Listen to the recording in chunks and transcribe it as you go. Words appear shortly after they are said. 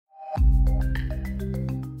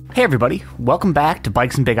Hey everybody, welcome back to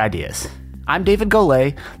Bikes and Big Ideas. I'm David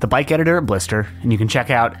Golay, the bike editor at Blister, and you can check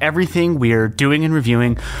out everything we're doing and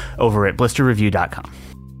reviewing over at blisterreview.com.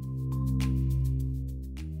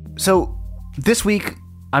 So, this week,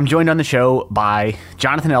 I'm joined on the show by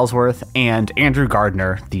Jonathan Ellsworth and Andrew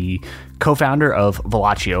Gardner, the co-founder of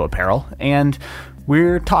Velocio Apparel, and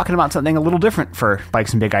we're talking about something a little different for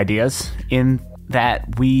Bikes and Big Ideas, in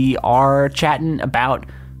that we are chatting about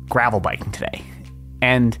gravel biking today.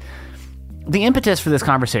 And the impetus for this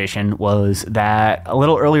conversation was that a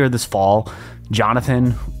little earlier this fall,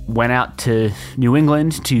 Jonathan went out to New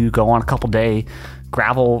England to go on a couple-day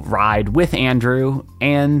gravel ride with Andrew,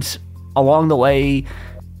 and along the way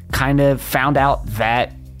kind of found out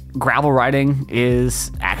that gravel riding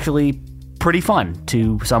is actually pretty fun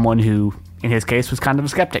to someone who, in his case, was kind of a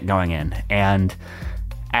skeptic going in. And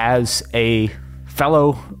as a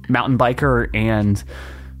fellow mountain biker and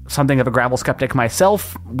something of a gravel skeptic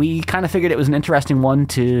myself, we kind of figured it was an interesting one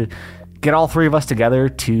to get all three of us together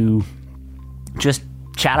to just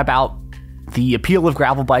chat about the appeal of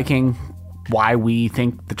gravel biking, why we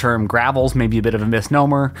think the term gravel's maybe a bit of a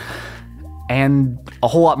misnomer, and a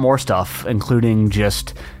whole lot more stuff, including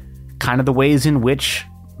just kind of the ways in which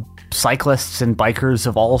cyclists and bikers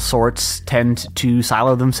of all sorts tend to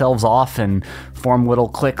silo themselves off and form little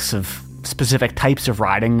cliques of specific types of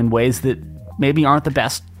riding in ways that maybe aren't the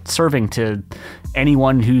best serving to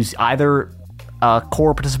anyone who's either a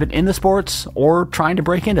core participant in the sports or trying to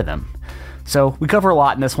break into them. So we cover a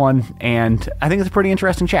lot in this one, and I think it's a pretty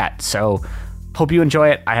interesting chat. So hope you enjoy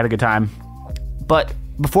it. I had a good time. But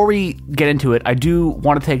before we get into it, I do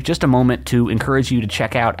want to take just a moment to encourage you to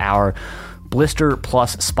check out our Blister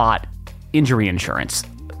Plus Spot injury insurance,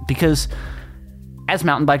 because as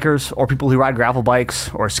mountain bikers or people who ride gravel bikes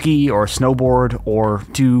or ski or snowboard or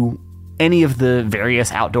do any of the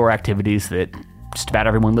various outdoor activities that just about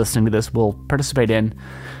everyone listening to this will participate in,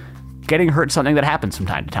 getting hurt is something that happens from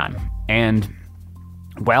time to time. And,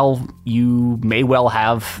 well, you may well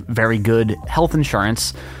have very good health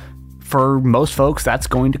insurance. For most folks, that's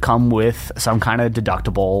going to come with some kind of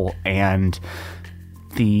deductible, and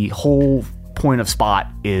the whole point of Spot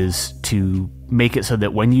is to make it so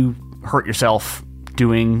that when you hurt yourself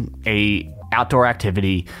doing a outdoor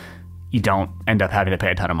activity, you don't end up having to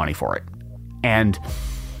pay a ton of money for it. And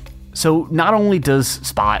so not only does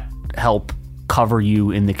Spot help cover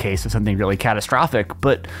you in the case of something really catastrophic,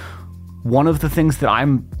 but one of the things that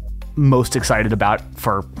I'm most excited about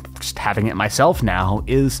for just having it myself now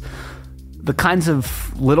is the kinds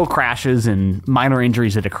of little crashes and minor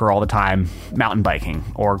injuries that occur all the time mountain biking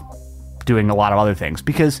or doing a lot of other things,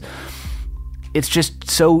 because it's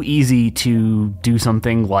just so easy to do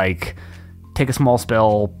something like take a small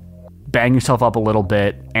spill, bang yourself up a little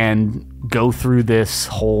bit, and go through this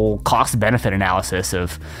whole cost-benefit analysis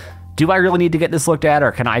of, do I really need to get this looked at,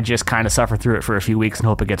 or can I just kind of suffer through it for a few weeks and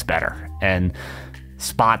hope it gets better? And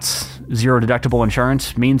Spot's zero deductible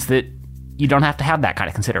insurance means that you don't have to have that kind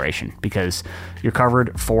of consideration, because you're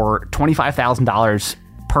covered for $25,000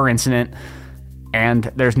 per incident,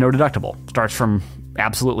 and there's no deductible. It starts from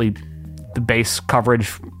absolutely the base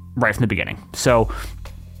coverage right from the beginning. So,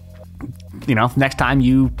 next time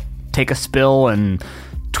you take a spill and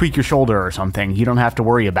tweak your shoulder or something, you don't have to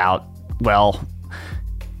worry about, well,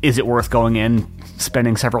 is it worth going in,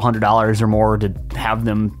 spending several $100s or more to have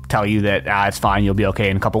them tell you that it's fine, you'll be okay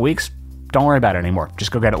in a couple weeks? Don't worry about it anymore.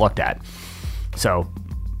 Just go get it looked at. So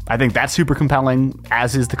I think that's super compelling,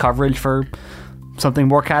 as is the coverage for something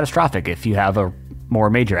more catastrophic if you have a more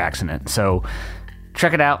major accident. So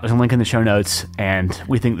check it out. There's a link in the show notes, and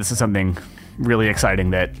we think this is something really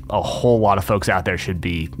exciting that a whole lot of folks out there should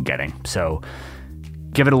be getting. So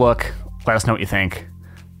give it a look. Let us know what you think.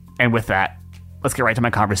 And with that, let's get right to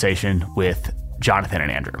my conversation with Jonathan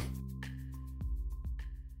and Andrew.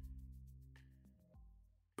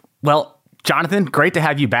 Well, Jonathan, great to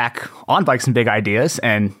have you back on Bikes and Big Ideas.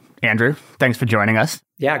 And Andrew, thanks for joining us.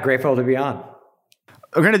 Yeah, grateful to be on.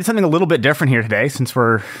 We're going to do something a little bit different here today, since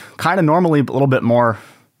we're kind of normally a little bit more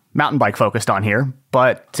mountain bike focused on here.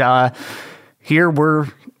 But here we're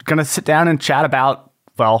going to sit down and chat about,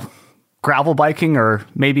 well, gravel biking, or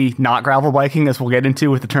maybe not gravel biking, as we'll get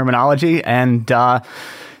into with the terminology, and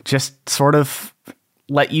just sort of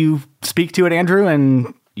let you speak to it, Andrew,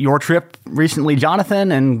 and your trip recently,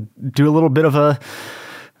 Jonathan, and do a little bit of a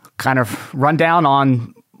kind of rundown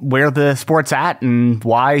on where the sport's at and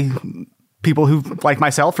why people who, like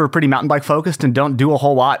myself, are pretty mountain bike focused and don't do a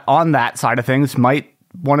whole lot on that side of things might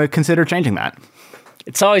want to consider changing that.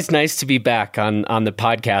 It's always nice to be back on the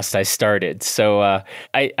podcast I started. So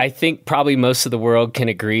I think probably most of the world can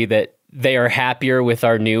agree that they are happier with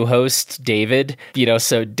our new host, David. You know,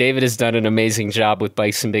 so David has done an amazing job with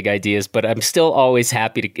Bikes and Big Ideas, but I'm still always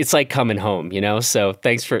happy to, it's like coming home, you know? So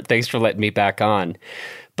thanks for letting me back on.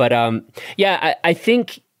 But I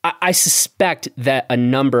think, I suspect that a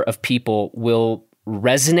number of people will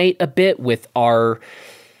resonate a bit with our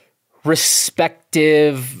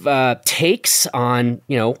respective takes on,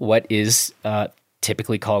 you know, what is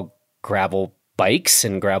typically called gravel bikes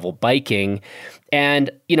and gravel biking. And,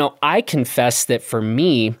 you know, I confess that for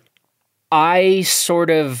me, I sort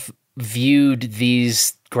of viewed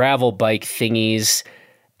these gravel bike thingies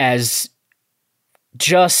as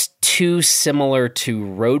just too similar to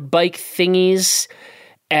road bike thingies.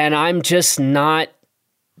 And I'm just not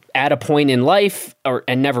at a point in life,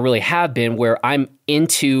 and never really have been, where I'm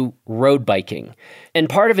into road biking. And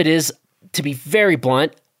part of it is, to be very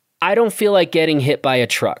blunt, I don't feel like getting hit by a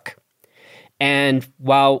truck. And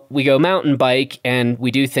while we go mountain bike and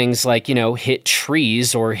we do things like, you know, hit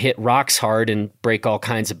trees or hit rocks hard and break all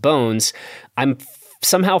kinds of bones, I'm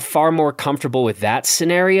somehow far more comfortable with that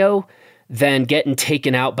scenario than getting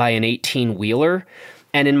taken out by an 18-wheeler.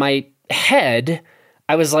 And in my head,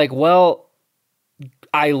 I was like, well,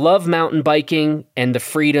 I love mountain biking and the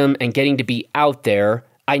freedom and getting to be out there.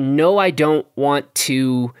 I know I don't want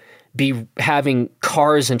to be having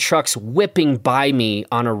cars and trucks whipping by me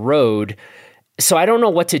on a road. So I don't know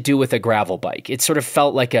what to do with a gravel bike. It sort of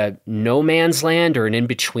felt like a no man's land or an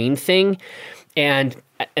in-between thing. And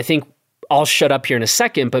I think I'll shut up here in a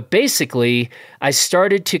second, but basically I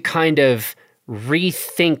started to kind of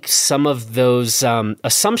rethink some of those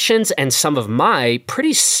assumptions and some of my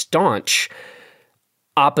pretty staunch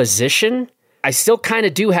opposition. I still kind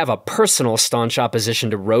of do have a personal staunch opposition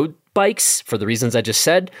to road bikes for the reasons I just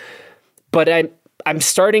said, but I'm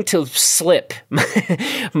starting to slip.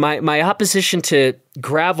 my opposition to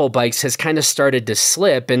gravel bikes has kind of started to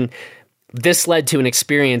slip, and this led to an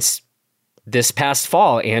experience this past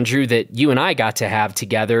fall, Andrew, that you and I got to have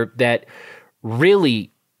together that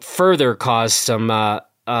really further caused some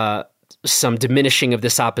diminishing of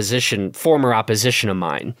this former opposition of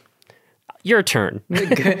mine. Your turn.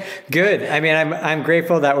 Good. I mean, I'm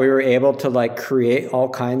grateful that we were able to like create all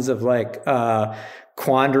kinds of like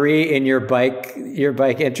quandary in your bike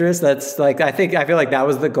interest. That's like, I feel like that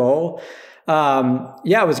was the goal.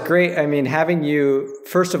 It was great. I mean, having you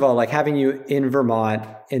in Vermont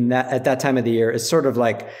at that time of the year is sort of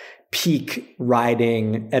like peak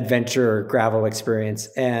riding adventure gravel experience.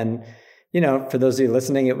 And, you know, for those of you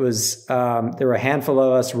listening, it was, there were a handful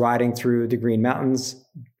of us riding through the Green Mountains,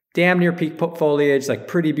 damn near peak foliage, like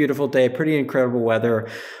pretty beautiful day, pretty incredible weather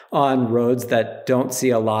on roads that don't see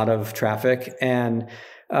a lot of traffic. And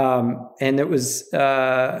it was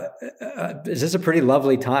just a pretty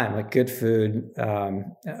lovely time, like good food,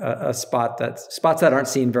 spots that aren't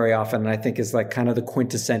seen very often. And I think is like kind of the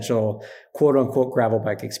quintessential quote unquote gravel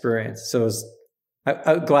bike experience. So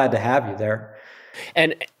I'm glad to have you there.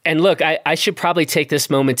 And look, I should probably take this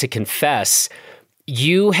moment to confess,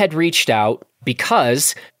 you had reached out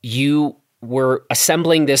because you were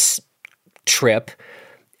assembling this trip,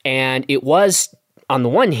 and it was, on the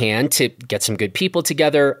one hand, to get some good people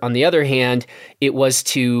together. On the other hand, it was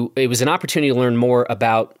an opportunity to learn more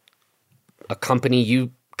about a company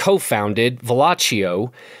you co-founded,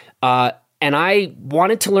 Volaccio. And I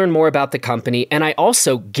wanted to learn more about the company. And I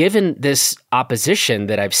also, given this opposition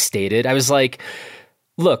that I've stated, I was like,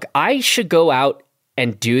 look, I should go out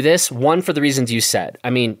and do this. One, for the reasons you said.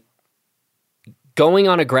 I mean, going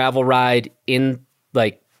on a gravel ride in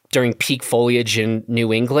like during peak foliage in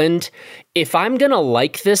New England, if I'm going to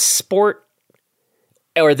like this sport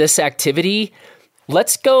or this activity,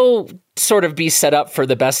 let's go sort of be set up for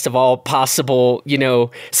the best of all possible, you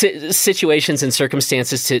know, situations and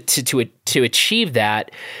circumstances to achieve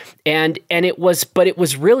that. And it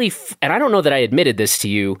was really, and I don't know that I admitted this to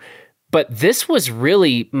you, but this was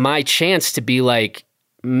really my chance to be like,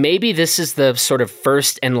 maybe this is the sort of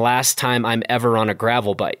first and last time I'm ever on a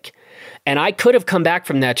gravel bike. And I could have come back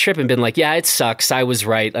from that trip and been like, yeah, it sucks. I was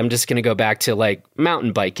right. I'm just going to go back to like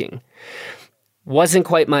mountain biking. Wasn't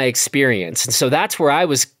quite my experience. And so that's where I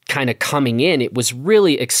was kind of coming in. It was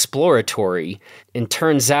really exploratory. And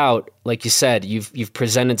turns out, like you said, you've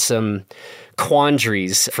presented some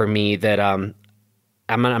quandaries for me that I'm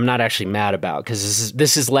not actually mad about, because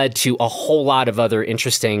this has led to a whole lot of other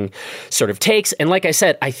interesting sort of takes. And like I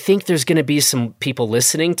said, I think there's going to be some people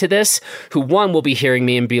listening to this who, one, will be hearing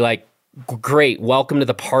me and be like, great, welcome to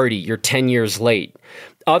the party. You're 10 years late.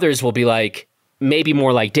 Others will be like, maybe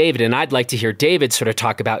more like David. And I'd like to hear David sort of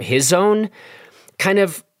talk about his own kind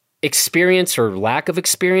of experience or lack of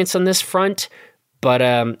experience on this front. But,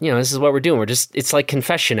 this is what we're doing. It's like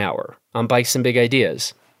confession hour on Bikes and Big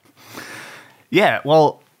Ideas. Yeah,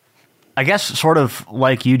 well, I guess sort of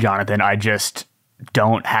like you, Jonathan, I just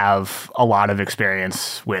don't have a lot of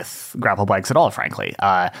experience with gravel bikes at all, frankly.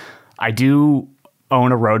 I do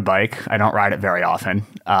own a road bike. I don't ride it very often,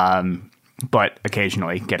 but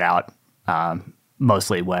occasionally get out,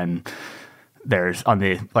 mostly when there's on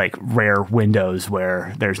the like rare windows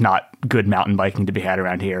where there's not good mountain biking to be had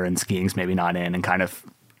around here and skiing's maybe not in, and kind of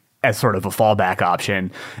as sort of a fallback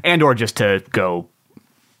option, and or just to go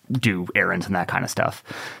do errands and that kind of stuff.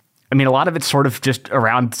 I mean, a lot of it's sort of just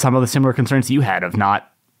around some of the similar concerns you had of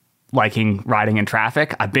not liking riding in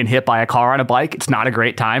traffic. I've been hit by a car on a bike. It's not a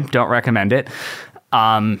great time. Don't recommend it.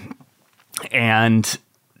 And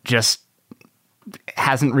just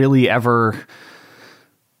hasn't really ever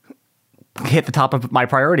hit the top of my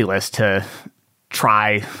priority list to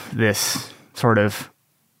try this sort of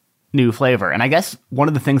new flavor. And I guess one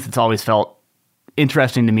of the things that's always felt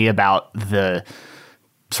interesting to me about the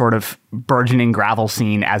sort of burgeoning gravel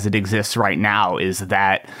scene as it exists right now is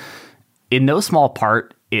that in no small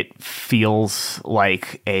part, it feels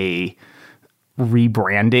like a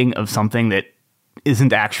rebranding of something that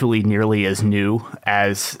isn't actually nearly as new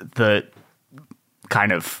as the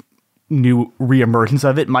kind of new reemergence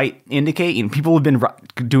of it might indicate. You know, people have been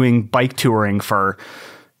doing bike touring for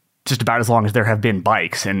just about as long as there have been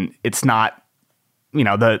bikes, and it's not, you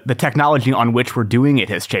know, the technology on which we're doing it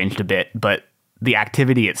has changed a bit, but the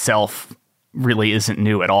activity itself really isn't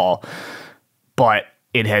new at all. But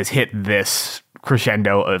it has hit this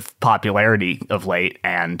crescendo of popularity of late,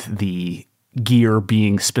 and the gear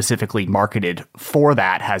being specifically marketed for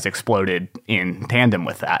that has exploded in tandem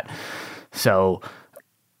with that. So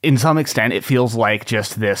in some extent, it feels like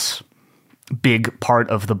just this big part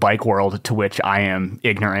of the bike world to which I am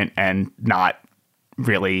ignorant and not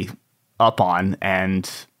really up on. And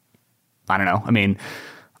I don't know. I mean,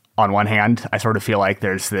 on one hand, I sort of feel like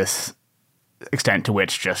there's this extent to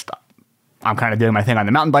which just I'm kind of doing my thing on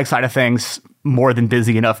the mountain bike side of things, more than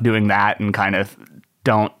busy enough doing that, and kind of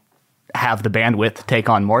don't have the bandwidth to take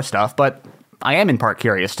on more stuff. But I am in part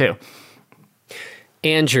curious too.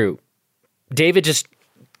 Andrew, David just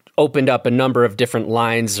opened up a number of different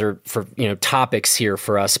lines or for topics here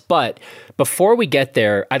for us. But before we get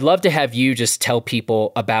there, I'd love to have you just tell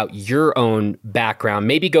people about your own background,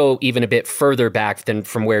 maybe go even a bit further back than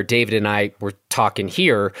from where David and I were talking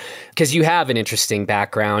here, because you have an interesting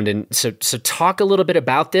background. And so talk a little bit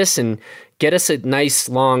about this and get us a nice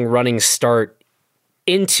long running start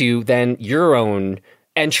into then your own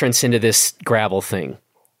entrance into this gravel thing.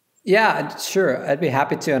 Yeah, sure. I'd be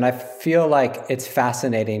happy to. And I feel like it's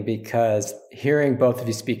fascinating because hearing both of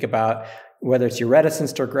you speak about whether it's your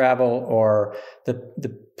reticence to gravel or the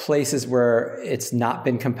places where it's not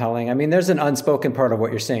been compelling. I mean, there's an unspoken part of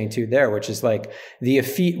what you're saying too there, which is like the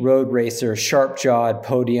effete road racer, sharp-jawed,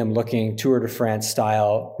 podium-looking Tour de France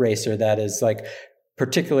style racer that is like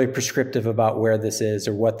particularly prescriptive about where this is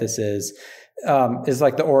or what this is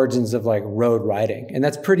like the origins of like road riding. And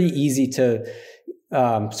that's pretty easy to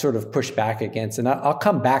sort of push back against. And I'll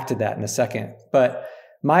come back to that in a second. But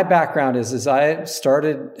my background is I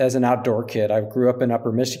started as an outdoor kid. I grew up in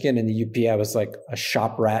Upper Michigan in the UP. I was like a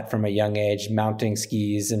shop rat from a young age, mounting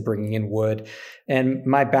skis and bringing in wood. And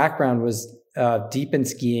my background was deep in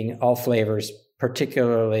skiing, all flavors,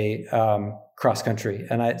 particularly cross country.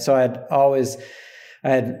 And I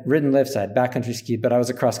had ridden lifts, I had backcountry skied, but I was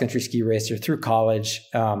a cross-country ski racer through college.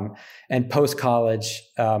 And post-college,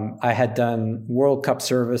 I had done World Cup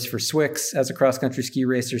service for Swix as a cross-country ski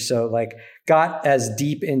racer. So like got as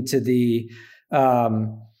deep into the, heart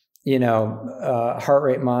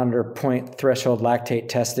rate monitor, point threshold lactate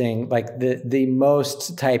testing, like the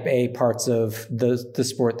most type A parts of the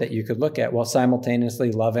sport that you could look at, while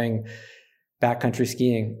simultaneously loving backcountry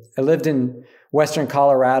skiing. I lived in Western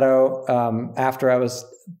Colorado after I was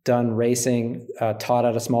done racing, taught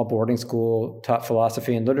at a small boarding school, taught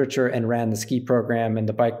philosophy and literature, and ran the ski program and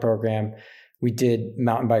the bike program. We did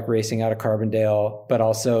mountain bike racing out of Carbondale, but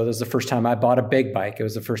also it was the first time I bought a big bike. It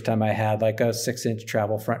was the first time I had like a 6-inch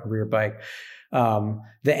travel front and rear bike. The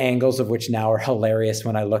angles of which now are hilarious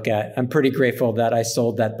when I look at. I'm pretty grateful that I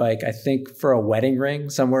sold that bike, I think, for a wedding ring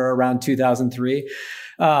somewhere around 2003.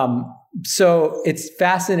 So it's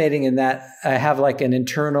fascinating in that I have like an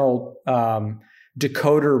internal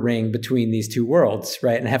decoder ring between these two worlds,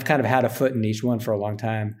 right? And have kind of had a foot in each one for a long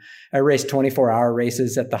time. I raced 24-hour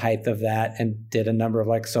races at the height of that and did a number of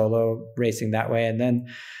like solo racing that way. And then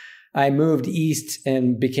I moved east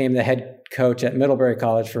and became the head coach at Middlebury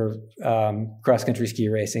College for cross-country ski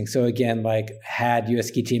racing. So again, like had U.S.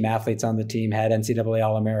 ski team athletes on the team, had NCAA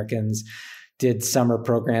All-Americans, did summer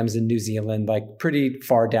programs in New Zealand, like pretty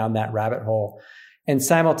far down that rabbit hole, and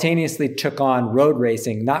simultaneously took on road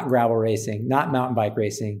racing, not gravel racing, not mountain bike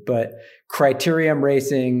racing, but criterium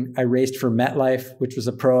racing. I raced for MetLife, which was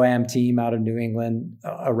a pro-am team out of New England,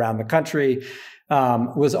 around the country.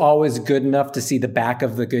 Was always good enough to see the back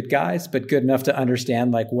of the good guys, but good enough to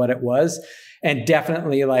understand like what it was, and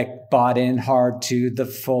definitely like bought in hard to the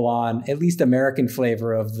full on, at least American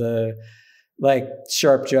flavor of the like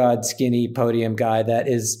sharp jawed, skinny podium guy that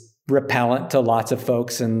is repellent to lots of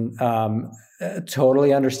folks, and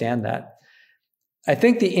totally understand that. I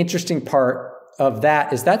think the interesting part of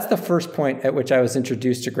that is that's the first point at which I was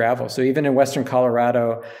introduced to gravel. So even in Western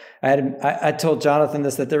Colorado, I told Jonathan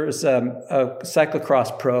this, that there was a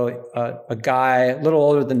cyclocross pro, a guy a little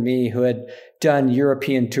older than me who had done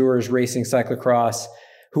European tours racing cyclocross,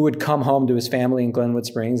 who would come home to his family in Glenwood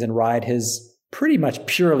Springs and ride his pretty much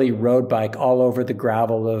purely road bike all over the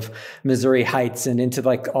gravel of Missouri Heights and into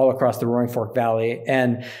like all across the Roaring Fork Valley.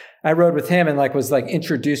 And I rode with him and like was like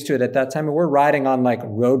introduced to it at that time. And we're riding on like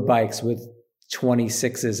road bikes with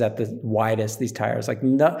 26s at the widest, these tires, like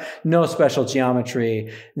no special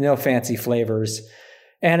geometry, no fancy flavors.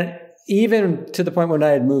 And even to the point when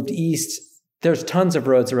I had moved east, there's tons of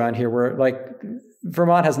roads around here where like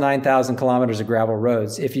Vermont has 9,000 kilometers of gravel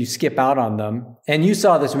roads. If you skip out on them, and you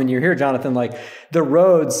saw this when you were here, Jonathan, like the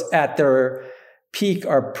roads at their peak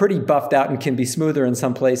are pretty buffed out and can be smoother in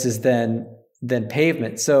some places than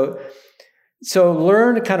pavement. So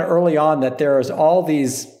learn kind of early on that there's all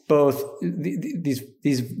these both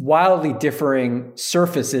these wildly differing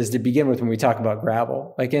surfaces to begin with when we talk about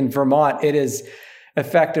gravel. Like in Vermont, it is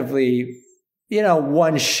effectively,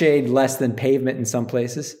 one shade less than pavement in some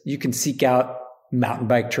places. You can seek out mountain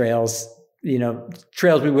bike trails,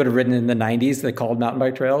 trails we would have ridden in the 90s, they called mountain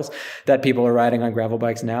bike trails, that people are riding on gravel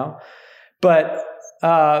bikes now. But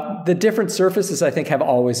the different surfaces, I think, have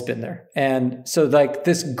always been there. And so like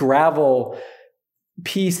this gravel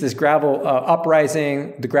piece, this gravel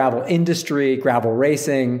uprising, the gravel industry, gravel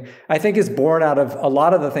racing, I think is born out of a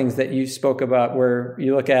lot of the things that you spoke about, where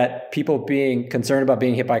you look at people being concerned about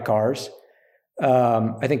being hit by cars.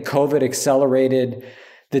 I think COVID accelerated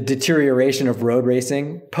the deterioration of road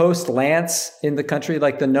racing. Post Lance in the country,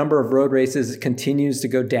 like the number of road races continues to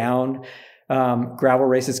go down. Gravel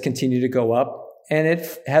races continue to go up. And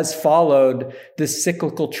it has followed this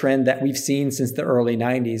cyclical trend that we've seen since the early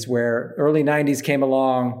 90s, where early 90s came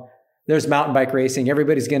along, there's mountain bike racing.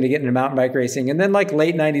 Everybody's going to get into mountain bike racing. And then like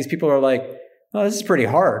late 90s, people are like, oh, this is pretty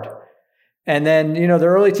hard. And then, the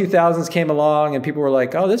early 2000s came along and people were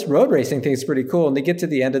like, oh, this road racing thing is pretty cool. And they get to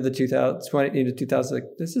the end of the 2000s, like,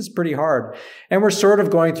 this is pretty hard. And we're sort of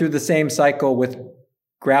going through the same cycle with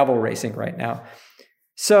gravel racing right now.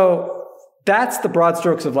 So that's the broad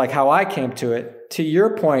strokes of like how I came to it. To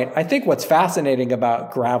your point, I think what's fascinating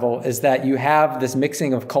about gravel is that you have this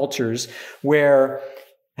mixing of cultures where,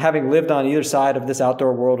 having lived on either side of this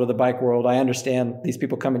outdoor world or the bike world, I understand these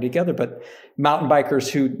people coming together, but mountain bikers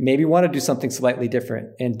who maybe want to do something slightly different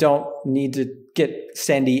and don't need to get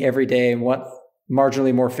sendy every day and want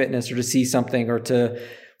marginally more fitness or to see something or to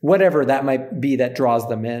whatever that might be that draws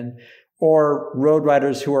them in, or road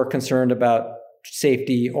riders who are concerned about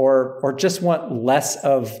safety or just want less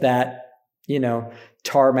of that,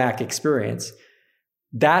 tarmac experience.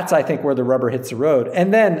 That's, I think, where the rubber hits the road.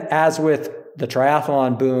 And then as with the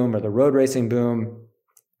triathlon boom or the road racing boom,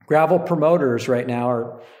 gravel promoters right now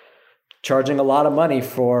are charging a lot of money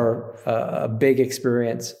for a big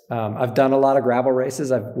experience. I've done a lot of gravel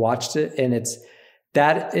races. I've watched it, and it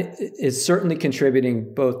is certainly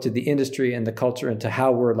contributing both to the industry and the culture and to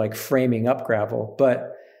how we're like framing up gravel.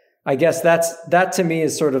 But I guess that to me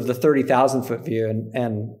is sort of the 30,000 foot view.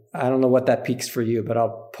 And I don't know what that peaks for you, but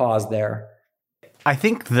I'll pause there. I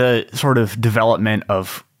think the sort of development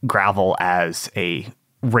of gravel as a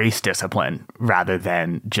race discipline rather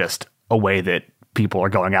than just a way that people are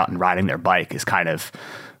going out and riding their bike is kind of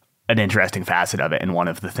an interesting facet of it. And one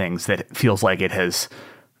of the things that feels like it has,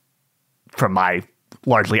 from my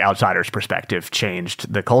largely outsider's perspective,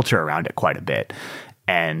 changed the culture around it quite a bit.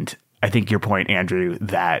 And I think your point, Andrew,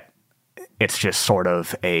 that it's just sort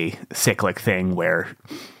of a cyclic thing where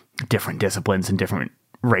different disciplines and different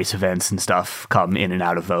race events and stuff come in and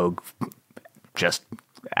out of vogue just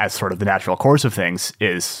as sort of the natural course of things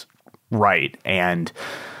is right. And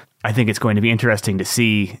I think it's going to be interesting to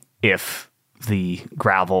see if the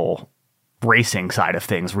gravel racing side of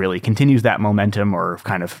things really continues that momentum, or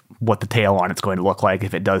kind of what the tail on it's going to look like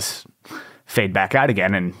if it does fade back out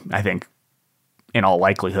again. And I think in all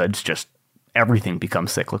likelihood, just everything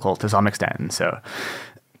becomes cyclical to some extent. And so,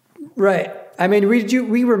 right. I mean,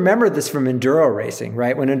 we remember this from enduro racing,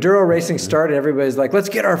 right? When enduro racing started, everybody's like, let's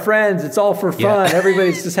get our friends. It's all for fun. Yeah.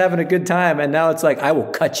 Everybody's just having a good time. And now it's like, I will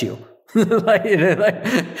cut you.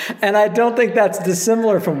 And I don't think that's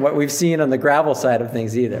dissimilar from what we've seen on the gravel side of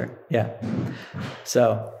things either. Yeah.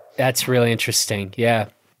 So that's really interesting. Yeah.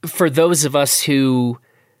 For those of us who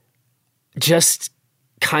just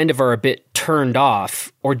kind of are a bit turned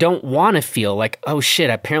off or don't want to feel like, oh shit,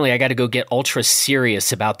 apparently I got to go get ultra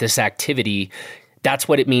serious about this activity. That's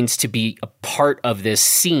what it means to be a part of this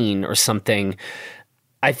scene or something.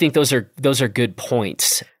 I think those are good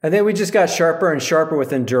points. I think we just got sharper and sharper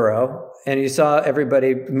with enduro, and you saw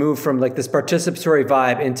everybody move from like this participatory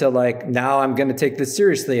vibe into like, now I'm going to take this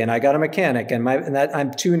seriously, and I got a mechanic, and that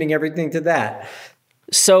I'm tuning everything to that.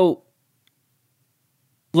 So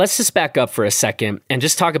let's just back up for a second and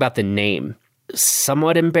just talk about the name.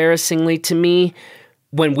 Somewhat embarrassingly to me,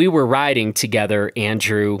 when we were riding together,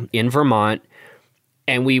 Andrew, in Vermont,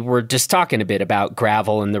 and we were just talking a bit about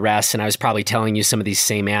gravel and the rest, and I was probably telling you some of these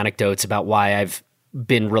same anecdotes about why I've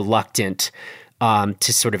been reluctant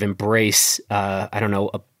to sort of embrace,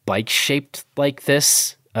 a bike shaped like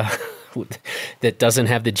this that doesn't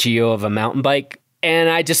have the geo of a mountain bike. And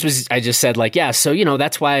I just said like, yeah, so,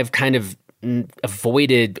 that's why I've kind of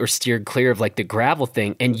avoided or steered clear of like the gravel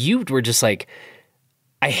thing. And you were just like,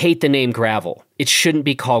 I hate the name gravel. It shouldn't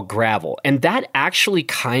be called gravel. And that actually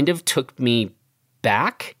kind of took me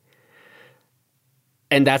back.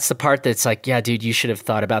 And that's the part that's like, yeah, dude, you should have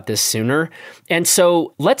thought about this sooner. And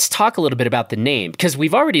so let's talk a little bit about the name, because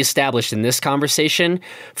we've already established in this conversation,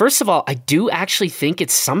 first of all, I do actually think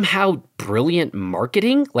it's somehow brilliant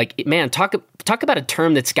marketing. Like, man, talk about a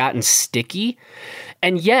term that's gotten sticky.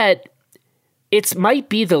 And yet it might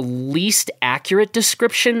be the least accurate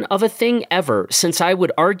description of a thing ever, since I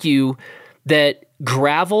would argue that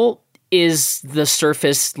gravel is the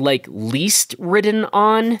surface like least ridden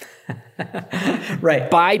on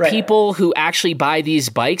by people who actually buy these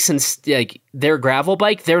bikes, and like their gravel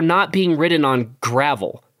bike, they're not being ridden on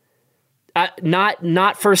gravel.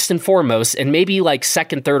 Not first and foremost, and maybe like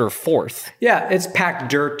second, third, or fourth. Yeah, it's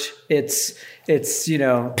packed dirt. It's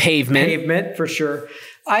pavement for sure.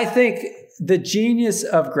 I think the genius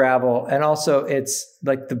of gravel, and also it's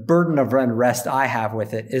like the burden of unrest I have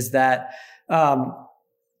with it, is that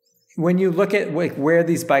when you look at like where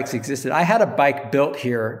these bikes existed, I had a bike built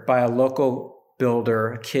here by a local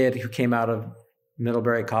builder, a kid who came out of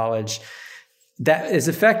Middlebury College. That is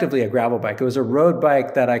effectively a gravel bike. It was a road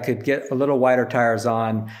bike that I could get a little wider tires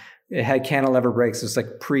on. It had cantilever brakes. It was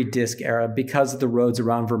like pre-disc era. Because the roads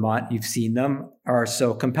around Vermont, you've seen them, are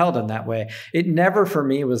so compelled in that way. It never for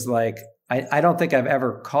me was like, I don't think I've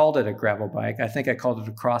ever called it a gravel bike. I think I called it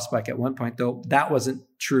a cross bike at one point, though that wasn't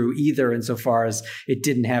true either insofar as it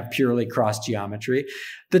didn't have purely cross geometry.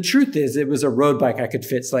 The truth is it was a road bike I could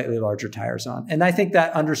fit slightly larger tires on. And I think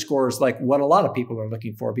that underscores like what a lot of people are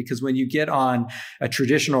looking for, because when you get on a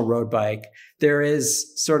traditional road bike, there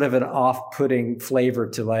is sort of an off-putting flavor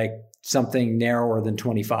to like something narrower than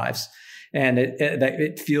 25s. And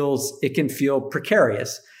it can feel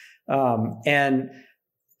precarious. And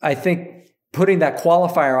I think putting that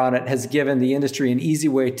qualifier on it has given the industry an easy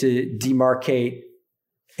way to demarcate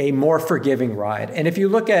a more forgiving ride. And if you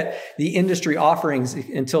look at the industry offerings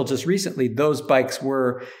until just recently, those bikes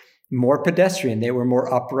were more pedestrian. They were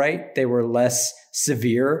more upright. They were less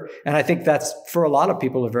severe. And I think that's, for a lot of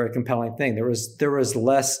people, a very compelling thing. There was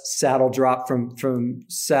less saddle drop from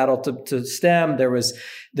saddle to stem. There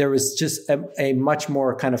was just a much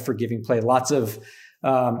more kind of forgiving play. Lots of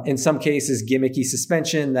in some cases, gimmicky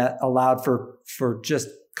suspension that allowed for just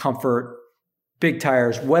comfort, big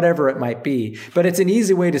tires, whatever it might be. But it's an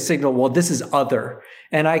easy way to signal, well, this is other.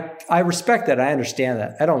 And I respect that. I understand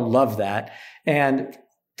that. I don't love that. And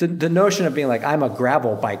the notion of being like, I'm a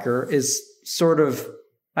gravel biker is sort of,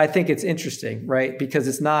 I think it's interesting, right? Because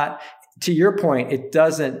it's not, to your point, it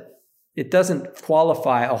doesn't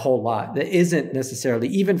qualify a whole lot. That isn't necessarily,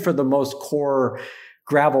 even for the most core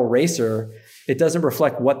gravel racer, it doesn't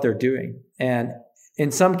reflect what they're doing. And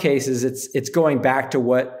in some cases, it's going back to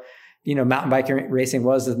what, mountain biking racing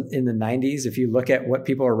was in the 90s. If you look at what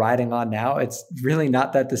people are riding on now, it's really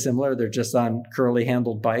not that dissimilar. They're just on curly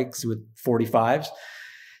handled bikes with 45s.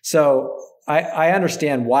 So I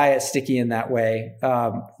understand why it's sticky in that way.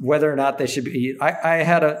 Whether or not they should be, I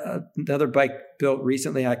had another bike built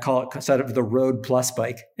recently. I call it sort of the Road Plus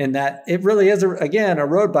bike, and that it really is a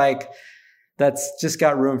road bike that's just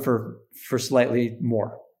got room for slightly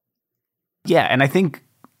more. Yeah. And I think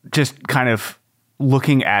just kind of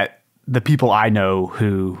looking at the people I know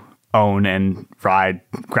who own and ride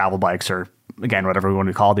gravel bikes, or again, whatever we want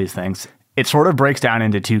to call these things, it sort of breaks down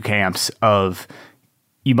into two camps of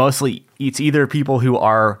it's either people who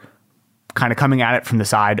are kind of coming at it from the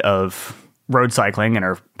side of road cycling and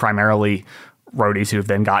are primarily roadies who have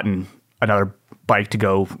then gotten another bike to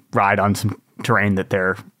go ride on some terrain that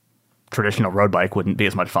their traditional road bike wouldn't be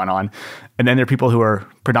as much fun on. And then there are people who are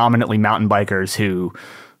predominantly mountain bikers who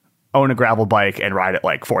own a gravel bike and ride it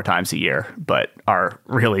like 4 times a year, but are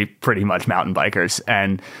really pretty much mountain bikers.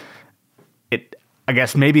 And I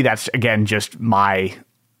guess maybe that's, again, just my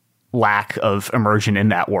lack of immersion in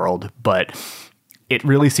that world, but it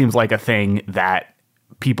really seems like a thing that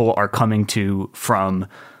people are coming to from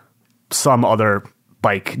some other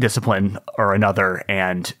bike discipline or another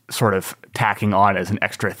and sort of tacking on as an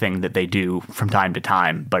extra thing that they do from time to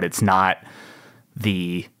time, but it's not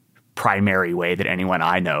the primary way that anyone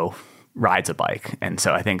I know rides a bike. And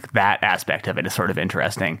so I think that aspect of it is sort of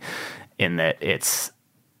interesting in that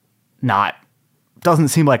doesn't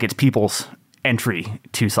seem like it's people's entry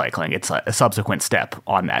to cycling. It's a subsequent step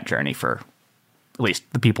on that journey for at least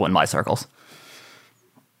the people in my circles.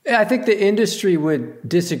 Yeah, I think the industry would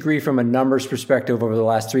disagree from a numbers perspective over the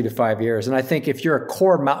last 3 to 5 years. And I think if you're a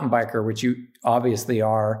core mountain biker, which you obviously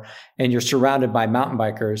are, and you're surrounded by mountain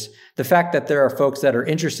bikers, the fact that there are folks that are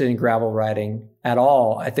interested in gravel riding at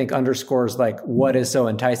all, I think underscores like what is so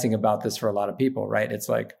enticing about this for a lot of people, right? It's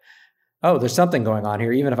like, oh, there's something going on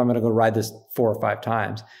here, even if I'm going to go ride this 4 or 5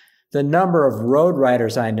 times. The number of road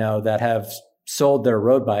riders I know that have sold their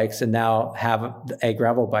road bikes and now have a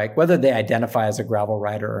gravel bike, whether they identify as a gravel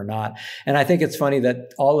rider or not. And I think it's funny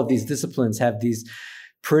that all of these disciplines have these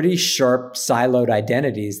pretty sharp siloed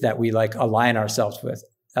identities that we like align ourselves with.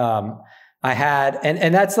 And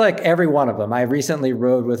that's like every one of them. I recently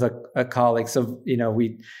rode with a colleague. So,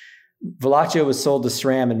 Velocio was sold to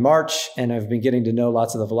SRAM in March, and I've been getting to know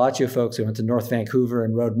lots of the Velocio folks who went to North Vancouver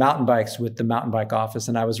and rode mountain bikes with the mountain bike office.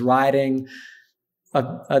 And I was riding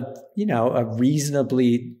a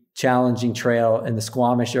reasonably challenging trail in the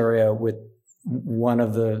Squamish area with one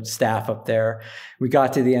of the staff up there. We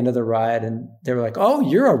got to the end of the ride and they were like, "Oh,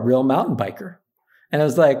 you're a real mountain biker." And I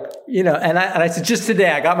was like, and I said, just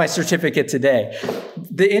today, I got my certificate today.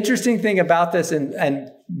 The interesting thing about this, and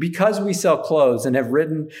because we sell clothes and have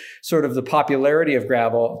ridden sort of the popularity of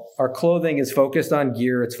gravel, our clothing is focused on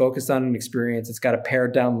gear. It's focused on an experience. It's got a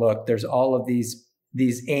pared down look. There's all of these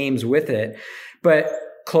aims with it. But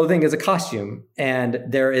clothing is a costume, and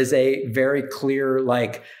there is a very clear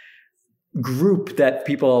group that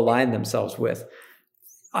people align themselves with.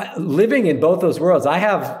 Living in both those worlds, I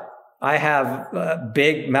have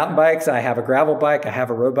big mountain bikes. I have a gravel bike. I have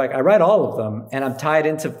a road bike. I ride all of them, and I'm tied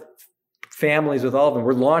into families with all of them.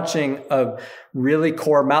 We're launching a really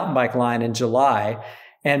core mountain bike line in July,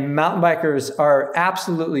 and mountain bikers are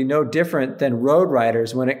absolutely no different than road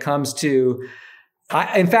riders when it comes to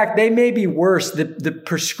in fact, they may be worse. The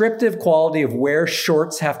prescriptive quality of where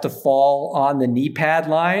shorts have to fall on the knee pad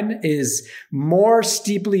line is more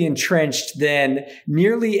steeply entrenched than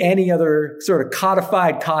nearly any other sort of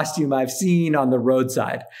codified costume I've seen on the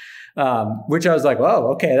roadside, which I was like,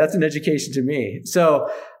 "Whoa, okay, that's an education to me." So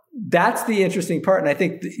that's the interesting part. And I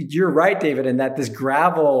think you're right, David, in that this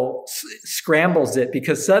gravel scrambles it,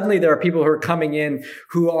 because suddenly there are people who are coming in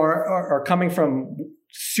who are coming from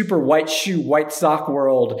super white shoe, white sock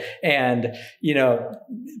world and,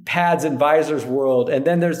 pads and visors world. And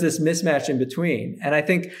then there's this mismatch in between. And I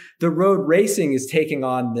think the road racing is taking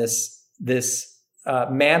on this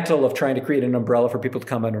mantle of trying to create an umbrella for people to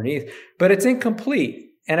come underneath, but it's incomplete.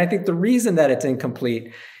 And I think the reason that it's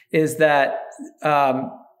incomplete is that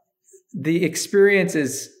the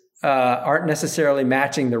experiences aren't necessarily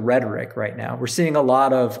matching the rhetoric right now. We're seeing a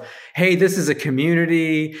lot of, "Hey, this is a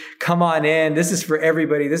community. Come on in. This is for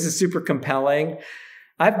everybody. This is super compelling."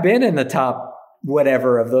 I've been in the top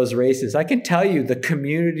whatever of those races. I can tell you the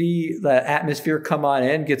community, the atmosphere, come on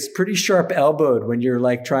in, gets pretty sharp elbowed when you're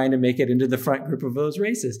trying to make it into the front group of those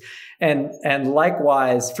races. And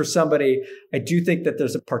likewise for somebody, I do think that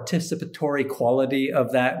there's a participatory quality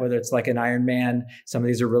of that, whether it's like an Ironman. Some of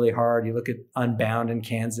these are really hard. You look at Unbound in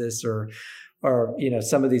Kansas or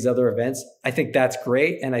some of these other events. I think that's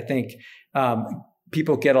great. And I think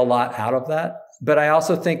people get a lot out of that. But I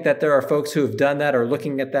also think that there are folks who have done that or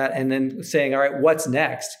looking at that and then saying, all right, what's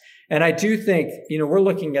next? And I do think, we're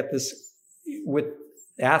looking at this with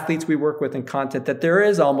athletes we work with in content, that there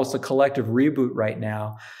is almost a collective reboot right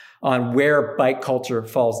now on where bike culture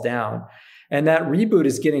falls down. And that reboot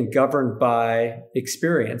is getting governed by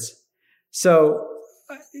experience. So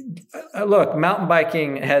look, mountain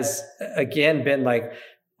biking has again been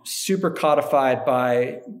super codified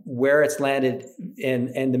by where it's landed,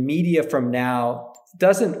 and the media from now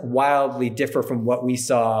doesn't wildly differ from what we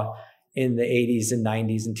saw in the 80s and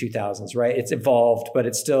 90s and 2000s, right? It's evolved, but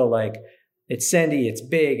it's still like, it's sendy, it's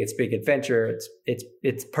big adventure,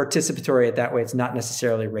 it's participatory at that way. It's not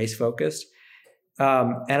necessarily race focused.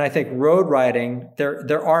 And I think road riding,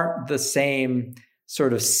 there aren't the same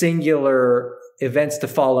sort of singular events to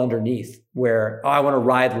fall underneath where, oh, I want to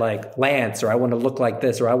ride like Lance, or I want to look like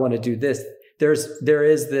this, or I want to do this. There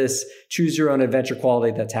is this choose your own adventure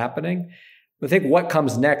quality that's happening. I think what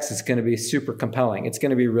comes next is going to be super compelling. It's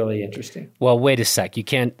going to be really interesting. Well, wait a sec. You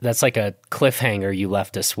can't, that's like a cliffhanger you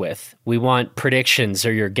left us with. We want predictions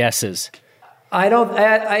or your guesses. I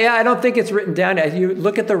don't think it's written down. You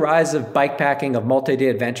look at the rise of bikepacking, of multi-day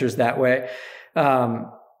adventures that way.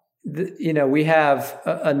 We have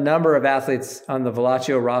a number of athletes on the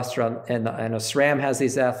Velaccio roster, and SRAM has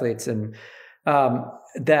these athletes, and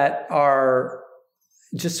that are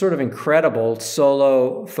just sort of incredible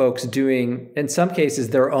solo folks doing, in some cases,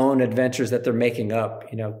 their own adventures that they're making up.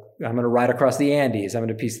 I'm going to ride across the Andes. I'm going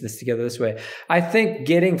to piece this together this way. I think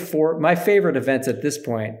my favorite events at this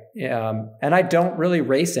point, and I don't really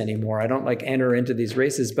race anymore. I don't like enter into these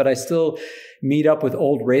races, but I still meet up with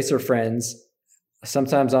old racer friends,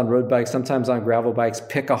 sometimes on road bikes, sometimes on gravel bikes,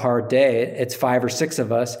 pick a hard day. It's 5 or 6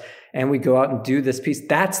 of us, and we go out and do this piece.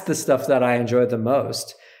 That's the stuff that I enjoy the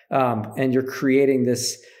most. And you're creating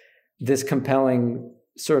this compelling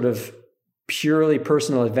sort of purely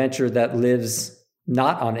personal adventure that lives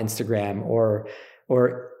not on Instagram or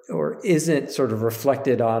isn't sort of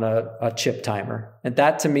reflected on a chip timer. And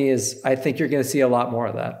that to me I think you're going to see a lot more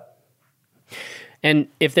of that. And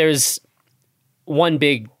if there's one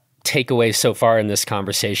big takeaway so far in this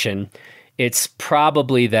conversation, it's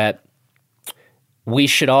probably that we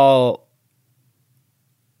should all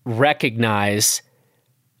recognize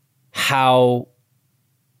how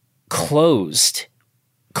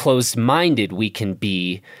closed-minded we can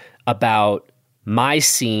be about my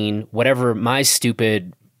scene, whatever my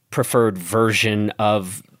stupid preferred version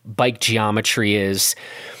of bike geometry is.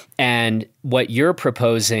 And what you're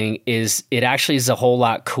proposing is it actually is a whole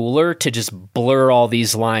lot cooler to just blur all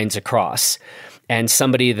these lines across. And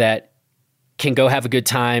somebody that can go have a good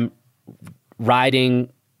time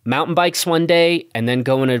riding mountain bikes one day and then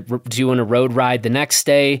doing a road ride the next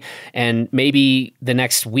day, and maybe the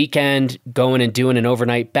next weekend going and doing an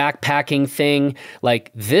overnight backpacking thing. Like,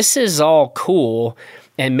 this is all cool,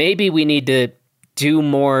 and maybe we need to do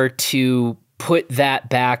more to put that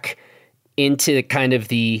back into kind of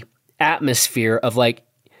the atmosphere of like,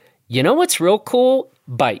 what's real cool?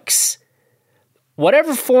 Bikes.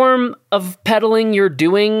 Whatever form of pedaling you're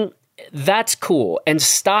doing, that's cool. And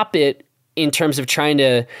stop it in terms of trying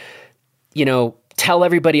to, tell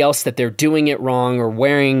everybody else that they're doing it wrong or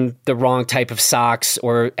wearing the wrong type of socks,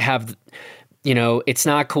 or have, it's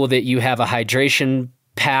not cool that you have a hydration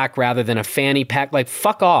pack rather than a fanny pack. Like,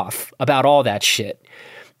 fuck off about all that shit,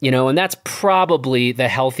 and that's probably the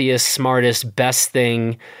healthiest, smartest, best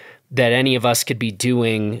thing that any of us could be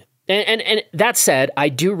doing. And that said, I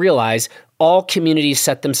do realize all communities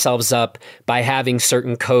set themselves up by having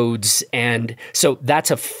certain codes. And so that's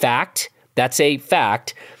a fact. That's a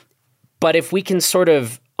fact. But if we can sort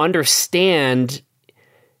of understand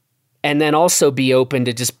and then also be open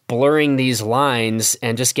to just blurring these lines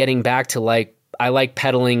and just getting back to like, I like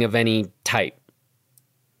pedaling of any type.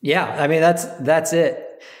 Yeah. I mean, that's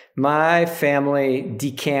it. My family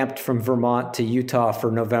decamped from Vermont to Utah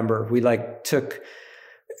for November. We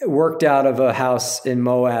worked out of a house in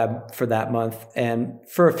Moab for that month, and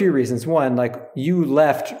for a few reasons. One, like, you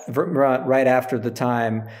left Vermont right after the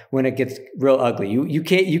time when it gets real ugly. You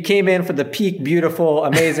came in for the peak, beautiful,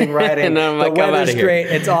 amazing riding. The weather's great,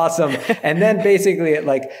 it's awesome, and then basically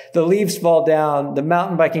the leaves fall down, the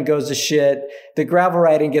mountain biking goes to shit, the gravel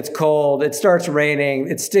riding gets cold, it starts raining,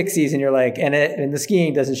 it's stick season. You're like, and the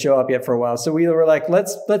skiing doesn't show up yet for a while. So we were like,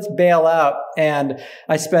 let's bail out. And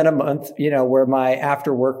I spent a month, where my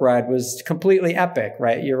after work ride was completely epic,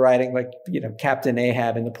 right? You're riding like, Captain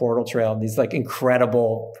Ahab in the Portal Trail, and these like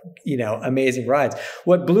incredible, amazing rides.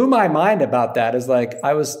 What blew my mind about that is like,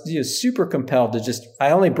 I was super compelled to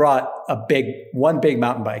I only brought one big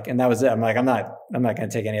mountain bike, and that was it. I'm like, I'm not going to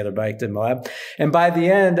take any other bike to Moab. And by the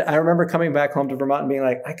end, I remember coming back home to Vermont and being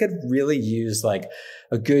like, I could really use like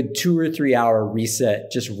a good 2 or 3 hour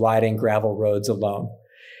reset just riding gravel roads alone.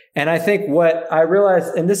 And I think what I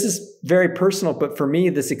realized, and this is very personal, but for me,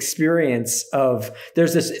 this experience of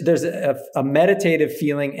there's a meditative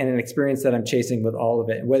feeling and an experience that I'm chasing with all of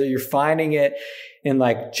it. Whether you're finding it in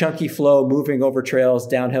like chunky flow, moving over trails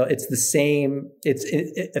downhill, it's the same. It's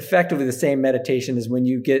effectively the same meditation as when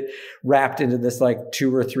you get wrapped into this like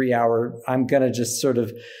 2 or 3 hour, I'm going to just sort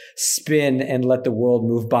of spin and let the world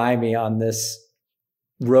move by me on this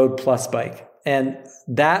road plus bike. And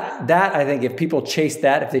that I think if people chase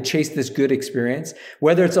that, if they chase this good experience,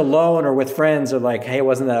 whether it's alone or with friends or like, hey,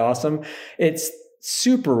 wasn't that awesome? It's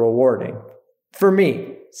super rewarding for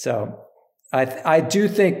me. So I do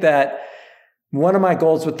think that one of my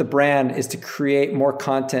goals with the brand is to create more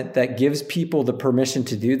content that gives people the permission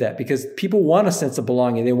to do that, because people want a sense of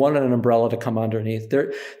belonging. They want an umbrella to come underneath.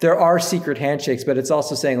 There are secret handshakes, but it's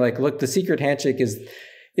also saying like, look, the secret handshake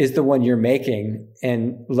is the one you're making.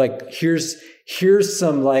 And like, here's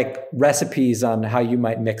some like recipes on how you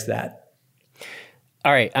might mix that.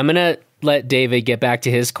 All right. I'm going to let David get back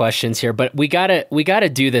to his questions here, but we gotta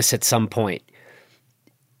do this at some point.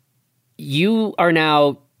 You are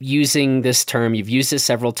now using this term. You've used this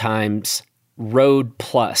several times, Road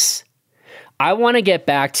Plus. I want to get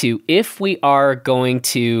back to, if we are going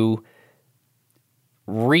to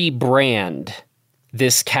rebrand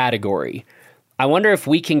this category, I wonder if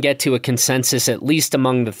we can get to a consensus, at least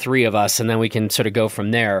among the three of us, and then we can sort of go from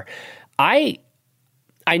there. I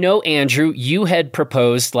know, Andrew, you had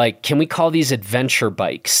proposed, like, can we call these adventure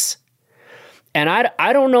bikes? And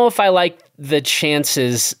I don't know if I like the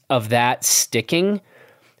chances of that sticking.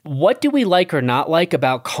 What do we like or not like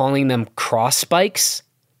about calling them cross bikes?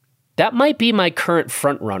 That might be my current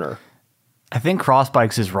front runner. I think cross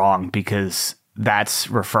bikes is wrong because that's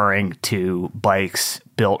referring to bikes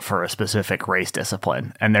built for a specific race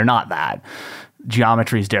discipline, and they're not that.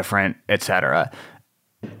 Geometry is different, etc.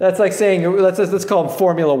 That's like saying, let's call them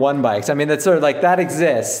Formula One bikes. I mean, that's sort of like, that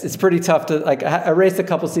exists. It's pretty tough to, like, I raced a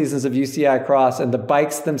couple seasons of UCI Cross, and the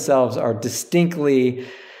bikes themselves are distinctly,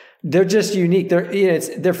 they're just unique.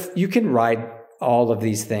 You can ride all of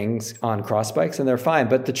these things on cross bikes and they're fine.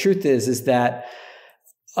 But the truth is that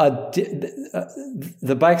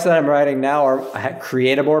the bikes that I'm riding now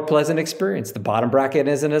create a more pleasant experience. The bottom bracket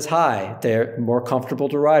isn't as high. They're more comfortable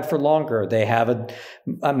to ride for longer. They have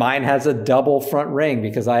mine has a double front ring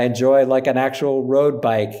because I enjoy like an actual road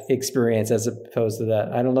bike experience as opposed to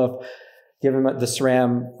that. I don't know if, given the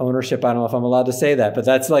SRAM ownership, I don't know if I'm allowed to say that, but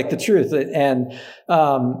that's like the truth. And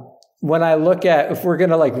when I look at, if we're going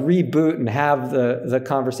to like reboot and have the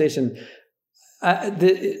conversation, I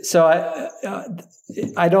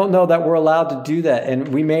don't know that we're allowed to do that. And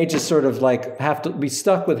we may just sort of like have to be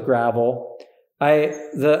stuck with gravel.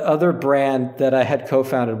 The other brand that I had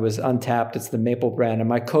co-founded was Untapped. It's the Maple brand. And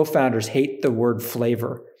my co-founders hate the word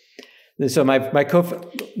flavor. So my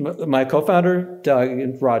co-founder, Doug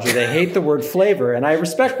and Roger, they hate the word flavor. And I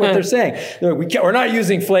respect what they're saying. We're not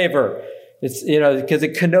using flavor. It's, because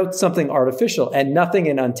it connotes something artificial, and nothing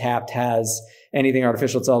in Untapped has anything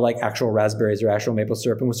artificial. It's all like actual raspberries or actual maple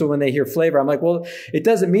syrup. And so when they hear flavor, I'm like, well, it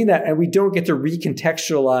doesn't mean that. And we don't get to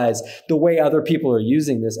recontextualize the way other people are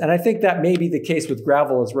using this. And I think that may be the case with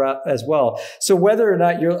gravel as well. So whether or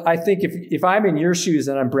not I think if I'm in your shoes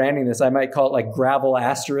and I'm branding this, I might call it like gravel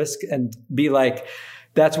asterisk and be like,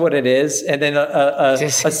 that's what it is. And then a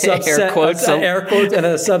subset, air quotes and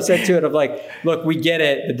a subset to it of like, look, we get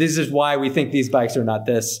it, but this is why we think these bikes are not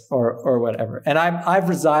this or whatever. And I've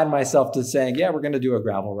resigned myself to saying, yeah, we're going to do a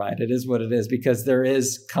gravel ride. It is what it is because there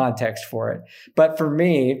is context for it. But for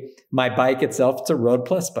me, my bike itself, it's a Road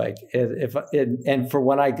Plus bike. And for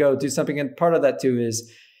when I go do something, and part of that too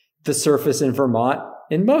is the surface in Vermont,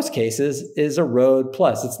 in most cases, is a Road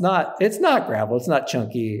Plus. It's not gravel. It's not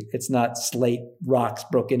chunky. It's not slate rocks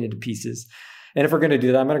broken into pieces. And if we're going to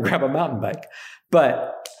do that, I'm going to grab a mountain bike.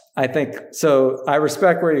 But I think, so I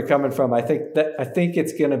respect where you're coming from. I think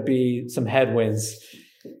it's going to be some headwinds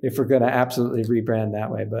if we're going to absolutely rebrand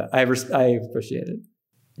that way. But I appreciate it.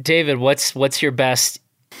 David, what's your best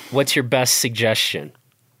suggestion?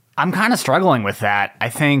 I'm kind of struggling with that. I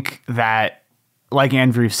think that, like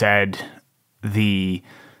Andrew said, the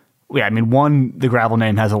gravel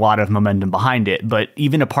name has a lot of momentum behind it, but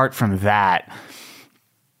even apart from that,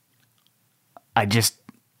 I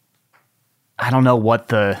don't know what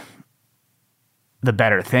the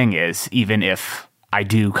better thing is, even if I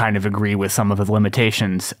do kind of agree with some of the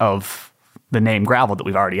limitations of the name gravel that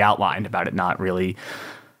we've already outlined about it not really.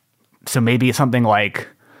 So maybe it's something like,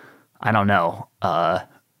 I don't know,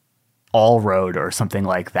 all road or something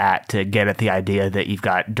like that to get at the idea that you've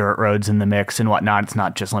got dirt roads in the mix and whatnot. It's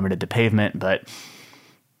not just limited to pavement, but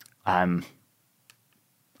I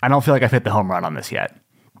don't feel like I've hit the home run on this yet.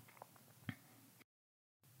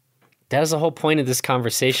 That was the whole point of this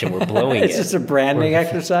conversation. We're blowing it's just a branding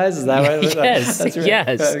exercise. Is that what? Yes. That's right.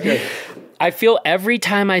 Yes. Okay. I feel every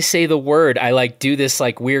time I say the word, I like do this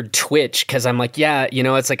like weird twitch because I'm like, yeah,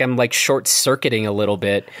 it's like I'm like short circuiting a little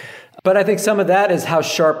bit. But I think some of that is how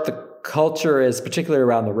sharp the culture is, particularly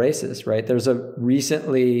around the races, right? There's a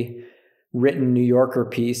recently written New Yorker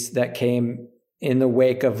piece that came in the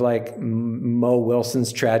wake of like Mo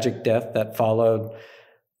Wilson's tragic death that followed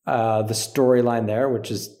the storyline there,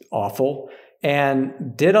 which is awful,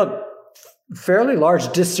 and did a fairly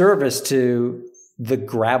large disservice to the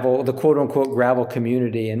quote unquote gravel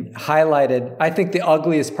community, and highlighted, I think, the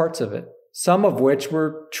ugliest parts of it, some of which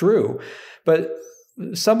were true, but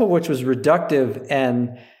some of which was reductive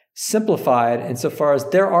and simplified insofar as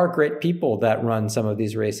there are great people that run some of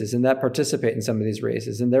these races and that participate in some of these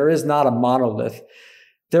races. And there is not a monolith.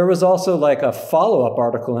 There was also like a follow-up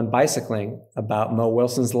article in Bicycling about Mo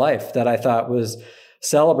Wilson's life that I thought was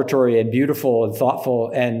celebratory and beautiful and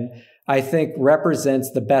thoughtful, and I think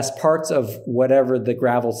represents the best parts of whatever the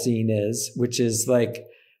gravel scene is, which is like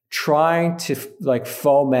trying to like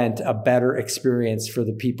foment a better experience for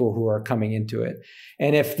the people who are coming into it.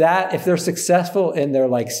 And if they're successful in their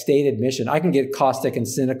like stated mission, I can get caustic and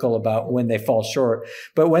cynical about when they fall short,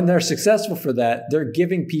 but when they're successful for that, they're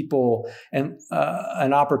giving people an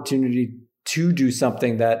opportunity to do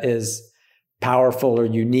something that is powerful or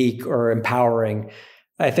unique or empowering.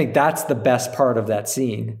 I think that's the best part of that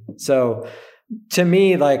scene. So to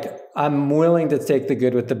me, like, I'm willing to take the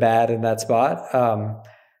good with the bad in that spot.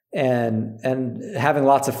 And having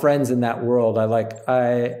lots of friends in that world,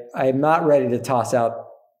 I'm not ready to toss out,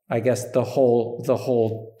 I guess, the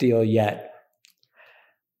whole deal yet.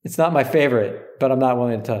 It's not my favorite, but I'm not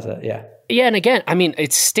willing to toss it. Yeah. Yeah. And again, I mean,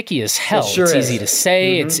 it's sticky as hell. It's easy to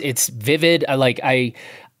say. Mm-hmm. It's vivid.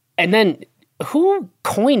 And then who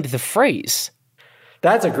coined the phrase?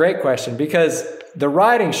 That's a great question, because the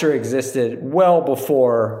riding sure existed well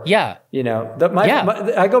before. Yeah. You know,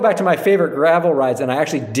 I go back to my favorite gravel rides, and I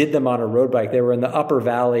actually did them on a road bike. They were in the Upper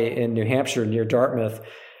Valley in New Hampshire near Dartmouth.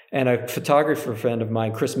 And a photographer friend of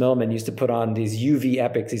mine, Chris Millman, used to put on these UV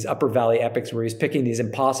epics, these Upper Valley epics, where he's picking these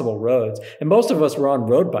impossible roads. And most of us were on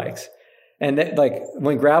road bikes. And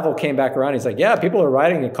when gravel came back around, he's like, yeah, people are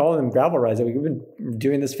riding and calling them gravel rides. We've been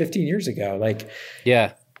doing this 15 years ago.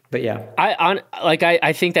 Yeah. But yeah,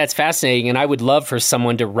 I think that's fascinating, and I would love for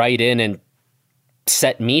someone to write in and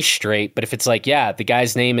set me straight. But if it's like, yeah, the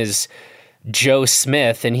guy's name is Joe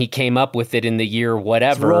Smith, and he came up with it in the year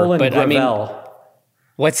whatever. It's Roland Gravel. I mean,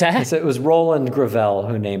 what's that? It was Roland Gravel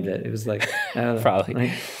who named it. It was like, I don't know.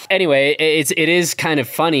 Probably. Anyway, it is kind of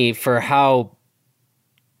funny for how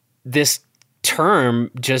this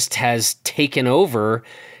term just has taken over.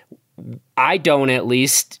 I don't at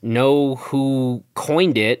least know who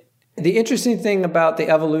coined it. The interesting thing about the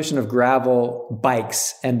evolution of gravel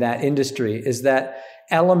bikes and that industry is that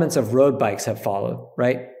elements of road bikes have followed,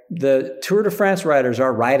 right? The Tour de France riders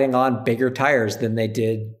are riding on bigger tires than they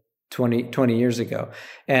did 20 years ago.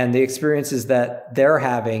 And the experiences that they're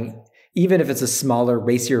having, even if it's a smaller,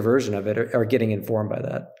 racier version of it, are getting informed by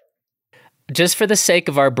that. Just for the sake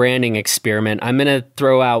of our branding experiment, I'm going to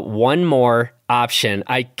throw out one more option.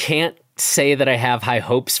 I can't say that I have high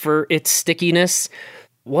hopes for its stickiness.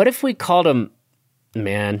 What if we called them,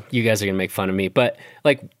 man, you guys are going to make fun of me, but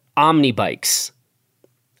like Omni bikes?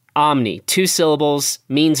 Omni, 2 syllables,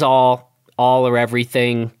 means all or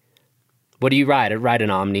everything. What do you ride? I ride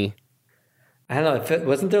an Omni. I don't know.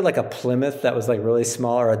 Wasn't there like a Plymouth that was like really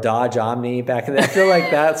small, or a Dodge Omni back in the day? I feel like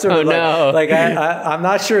that's sort of I'm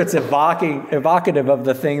not sure it's evocative of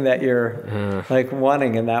the thing that you're like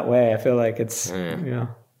wanting in that way. I feel like it's,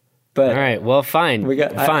 but all right, well, fine.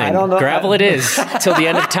 Fine. I don't know. Gravel it is till the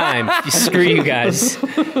end of time. Screw you guys.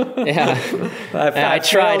 Yeah. I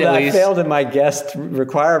tried at least. I failed in my guest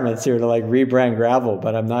requirements here to like rebrand gravel,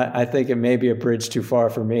 but I'm not, I think it may be a bridge too far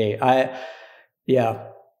for me. Yeah,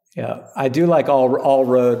 I do like all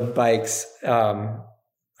road bikes.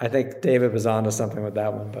 I think David was onto something with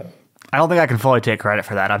that one, but I don't think I can fully take credit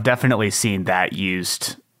for that. I've definitely seen that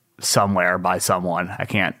used somewhere by someone. I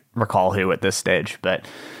can't recall who at this stage, but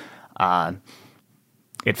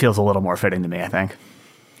it feels a little more fitting to me, I think.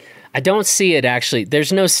 I don't see it actually.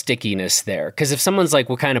 There's no stickiness there, because if someone's like,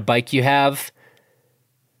 what kind of bike you have,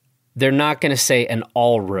 they're not going to say an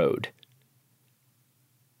all road.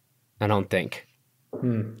 I don't think.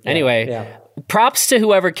 Anyway, props to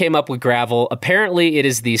whoever came up with gravel. Apparently, it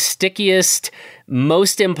is the stickiest,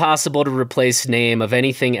 most impossible to replace name of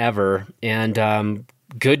anything ever. And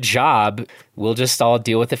good job. We'll just all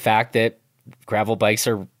deal with the fact that gravel bikes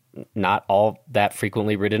are not all that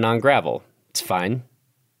frequently ridden on gravel. It's fine.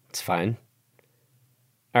 It's fine.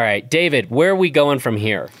 All right, David, where are we going from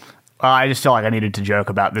here? I just feel like I needed to joke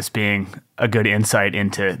about this being a good insight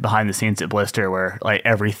into behind the scenes at Blister, where like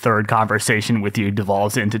every third conversation with you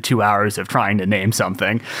devolves into 2 hours of trying to name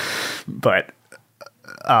something. But,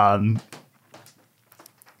 yeah,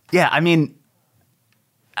 I mean,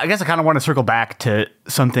 I guess I kind of want to circle back to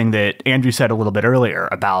something that Andrew said a little bit earlier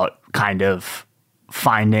about kind of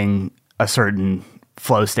finding a certain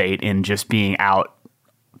flow state in just being out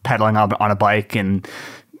pedaling on a bike and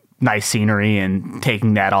nice scenery and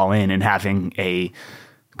taking that all in and having a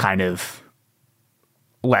kind of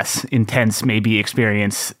less intense maybe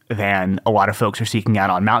experience than a lot of folks are seeking out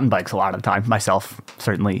on mountain bikes a lot of the time, myself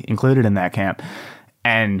certainly included in that camp.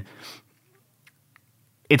 And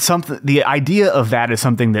it's something, the idea of that is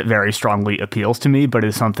something that very strongly appeals to me, but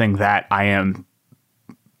is something that I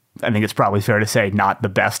think it's probably fair to say, not the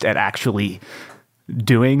best at actually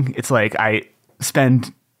doing. It's like I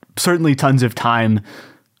spend certainly tons of time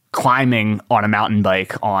climbing on a mountain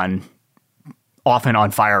bike often on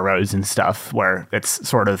fire roads and stuff, where it's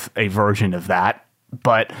sort of a version of that.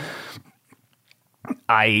 But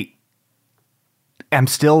I am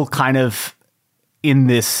still kind of in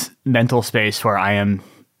this mental space where I am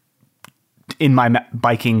in my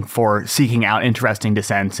biking for seeking out interesting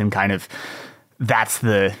descents, and kind of that's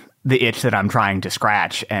the itch that I'm trying to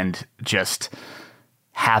scratch, and just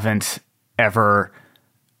haven't ever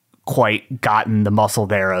quite gotten the muscle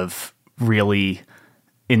there of really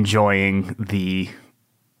enjoying the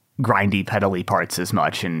grindy, pedally parts as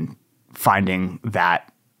much and finding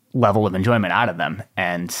that level of enjoyment out of them.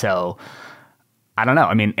 And so, I don't know.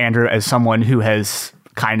 I mean, Andrew, as someone who has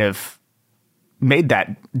kind of made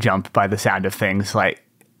that jump by the sound of things, like,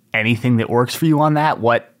 anything that works for you on that,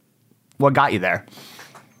 what got you there?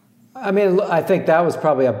 I mean, I think that was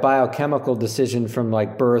probably a biochemical decision from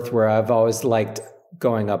like birth, where I've always liked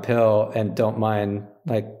going uphill and don't mind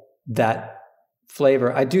like that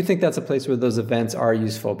flavor. I do think that's a place where those events are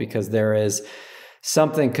useful, because there is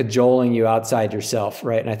something cajoling you outside yourself,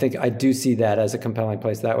 right? And I think I do see that as a compelling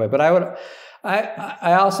place that way. But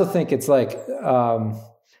I also think it's like,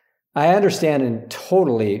 I understand and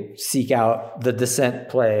totally seek out the descent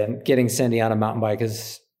play, and getting Cindy on a mountain bike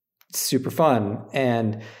is super fun.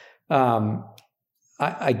 And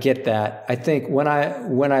I get that. I think when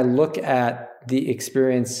I look at the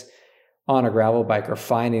experience on a gravel bike, or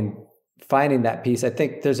finding that piece, I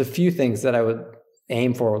think there's a few things that I would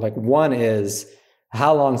aim for. Like, one is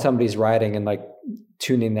how long somebody's riding, and like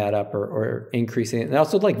tuning that up or increasing it. And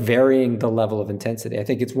also like varying the level of intensity. I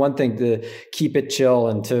think it's one thing to keep it chill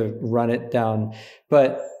and to run it down,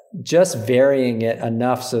 but just varying it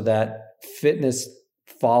enough so that fitness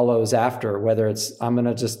follows after, whether it's, I'm going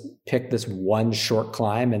to just pick this one short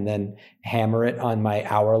climb and then hammer it on my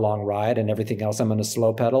hour-long ride, and everything else I'm going to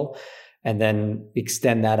slow pedal and then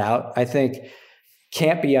extend that out, I think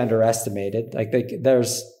can't be underestimated. Like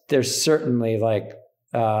there's certainly like,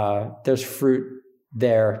 there's fruit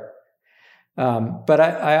there. But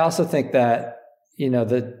I also think that, you know,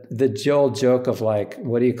 the old joke of like,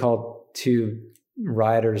 what do you call two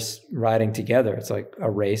riders riding together? It's like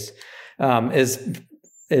a race,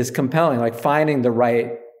 is compelling, like finding the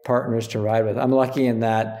right partners to ride with. I'm lucky in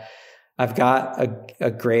that I've got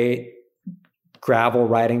a great gravel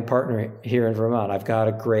riding partner here in Vermont. I've got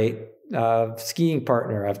a great skiing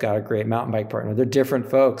partner. I've got a great mountain bike partner. They're different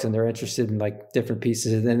folks, and they're interested in like different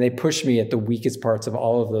pieces. And then they push me at the weakest parts of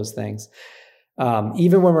all of those things.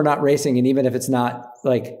 Even when we're not racing, and even if it's not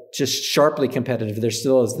like just sharply competitive, there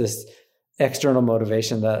still is this external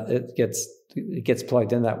motivation that it gets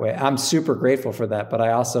plugged in that way. I'm super grateful for that, but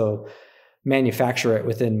I also manufacture it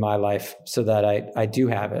within my life so that I do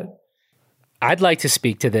have it. I'd like to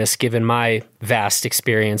speak to this, given my vast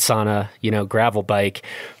experience on a, gravel bike.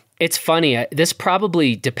 It's funny. This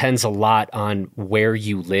probably depends a lot on where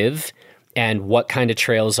you live and what kind of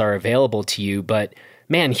trails are available to you. But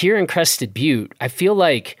man, here in Crested Butte, I feel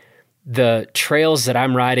like the trails that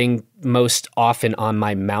I'm riding most often on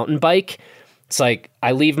my mountain bike, it's like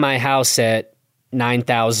I leave my house at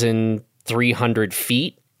 9,300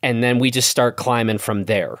 feet, and then we just start climbing from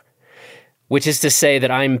there, which is to say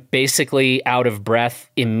that I'm basically out of breath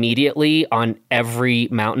immediately on every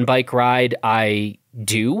mountain bike ride I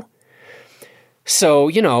do. So,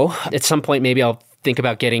 at some point, maybe I'll think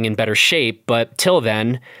about getting in better shape. But till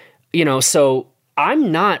then, so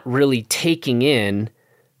I'm not really taking in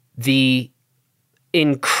the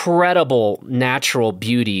incredible natural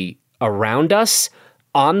beauty around us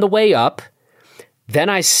on the way up. Then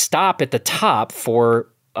I stop at the top for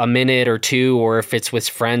a minute or two, or if it's with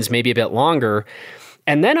friends, maybe a bit longer.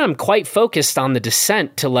 And then I'm quite focused on the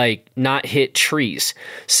descent to not hit trees.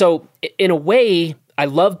 So in a way, I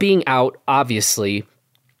love being out, obviously,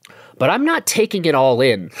 but I'm not taking it all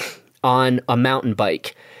in on a mountain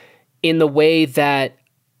bike in the way that,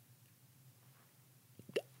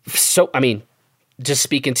 just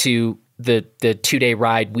speaking to the 2-day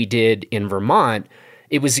ride we did in Vermont,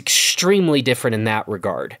 it was extremely different in that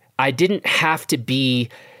regard. I didn't have to be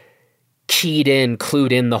keyed in,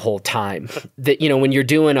 clued in the whole time. That, you know, when you're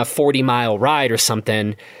doing a 40-mile ride or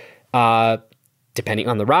something, depending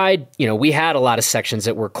on the ride, you know, we had a lot of sections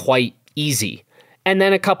that were quite easy. And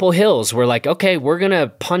then a couple hills we're like, okay, we're going to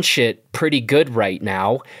punch it pretty good right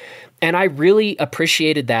now. And I really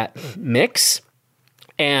appreciated that mix.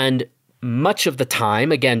 And much of the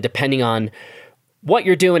time, again, depending on what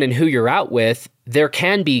you're doing and who you're out with, there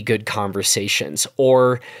can be good conversations.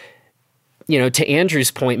 Or, you know, to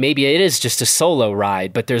Andrew's point, maybe it is just a solo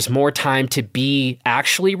ride, but there's more time to be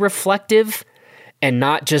actually reflective and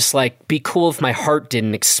not just like, be cool if my heart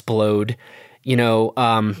didn't explode, you know,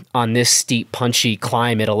 on this steep, punchy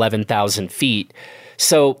climb at 11,000 feet.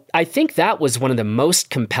 So I think that was one of the most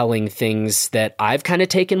compelling things that I've kind of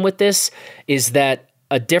taken with this, is that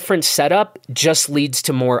a different setup just leads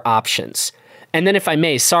to more options. And then if I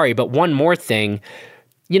may, sorry, but one more thing,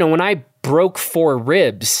 you know, when I broke 4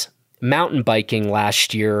 ribs mountain biking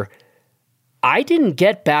last year, I didn't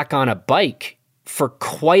get back on a bike for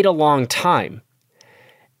quite a long time.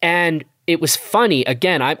 And it was funny.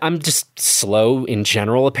 Again, I'm just slow in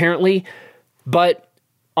general, apparently. But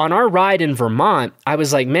on our ride in Vermont, I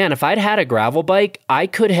was like, man, if I'd had a gravel bike, I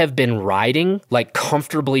could have been riding, like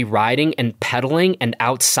comfortably riding and pedaling and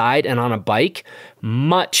outside and on a bike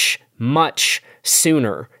much, much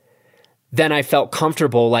sooner than I felt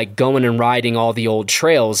comfortable like going and riding all the old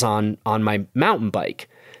trails on my mountain bike.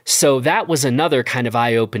 So that was another kind of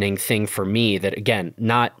eye-opening thing for me that, again,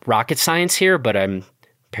 not rocket science here, but I'm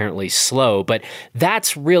apparently slow. But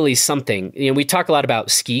that's really something. You know, we talk a lot about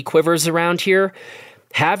ski quivers around here.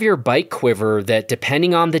 Have your bike quiver that,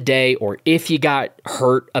 depending on the day or if you got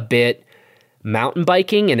hurt a bit mountain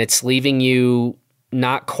biking and it's leaving you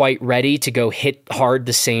not quite ready to go hit hard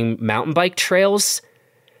the same mountain bike trails,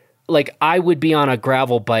 like I would be on a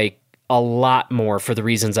gravel bike a lot more for the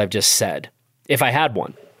reasons I've just said, if I had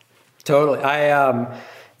one. Totally.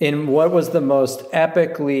 In what was the most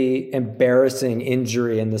epically embarrassing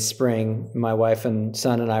injury in the spring, my wife and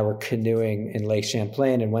son and I were canoeing in Lake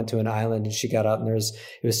Champlain and went to an island, and she got out and it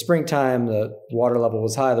was springtime. The water level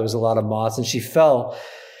was high. There was a lot of moss, and she fell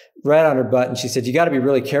right on her butt. And she said, "You got to be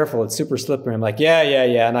really careful. It's super slippery." I'm like, yeah.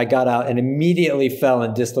 And I got out and immediately fell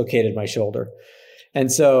and dislocated my shoulder. And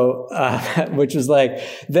so, which was like,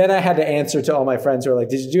 then I had to answer to all my friends who were like,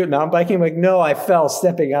 "Did you do it mountain biking?" I'm like, "No, I fell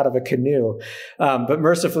stepping out of a canoe." But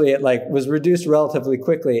mercifully, it like was reduced relatively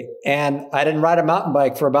quickly. And I didn't ride a mountain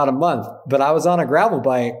bike for about a month, but I was on a gravel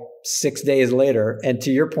bike 6 days later. And to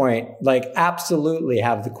your point, like absolutely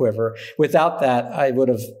have the quiver. Without that, I would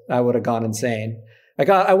have gone insane.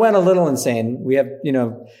 I went a little insane. We have, you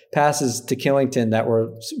know, passes to Killington that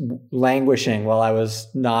were languishing while I was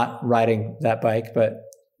not riding that bike, but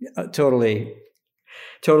totally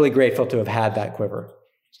grateful to have had that quiver.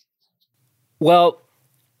 Well,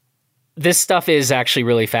 this stuff is actually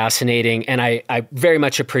really fascinating. And I very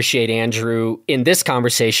much appreciate Andrew in this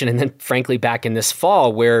conversation. And then frankly, back in this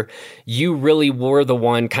fall, where you really were the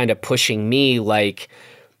one kind of pushing me, like,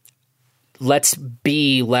 let's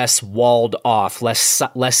be less walled off, less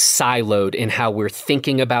siloed in how we're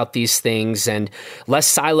thinking about these things, and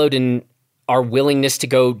less siloed in our willingness to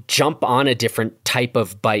go jump on a different type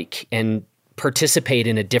of bike and participate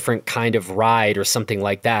in a different kind of ride or something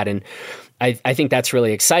like that. And I think that's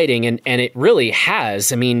really exciting. And it really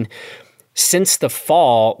has. I mean, since the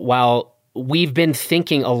fall, while we've been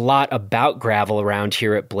thinking a lot about gravel around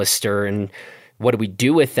here at Blister and what do we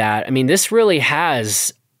do with that, I mean, this really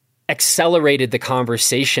has accelerated the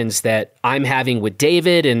conversations that I'm having with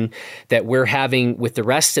David and that we're having with the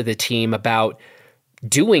rest of the team about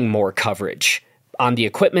doing more coverage on the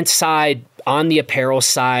equipment side, on the apparel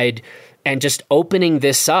side, and just opening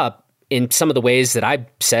this up in some of the ways that I've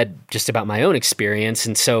said just about my own experience.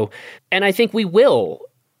 And I think we will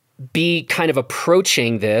be kind of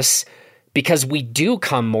approaching this because we do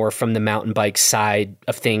come more from the mountain bike side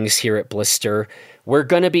of things here at Blister. We're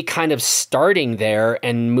going to be kind of starting there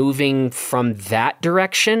and moving from that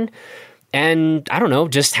direction. And I don't know,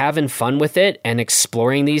 just having fun with it and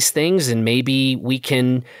exploring these things. And maybe we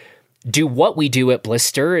can do what we do at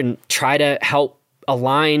Blister and try to help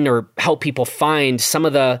align or help people find some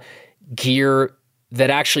of the gear that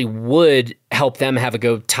actually would help them have a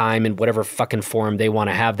good time in whatever fucking form they want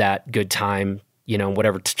to have that good time, you know,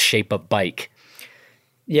 whatever shape of bike.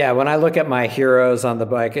 Yeah, when I look at my heroes on the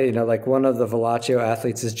bike, you know, like one of the Velaccio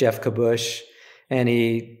athletes is Jeff Kabush, and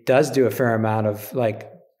he does do a fair amount of like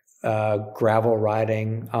gravel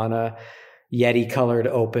riding on a Yeti colored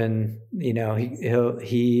open. You know,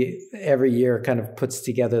 he every year kind of puts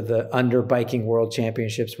together the Under Biking World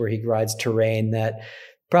Championships where he rides terrain that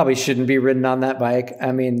probably shouldn't be ridden on that bike.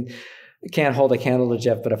 I mean, can't hold a candle to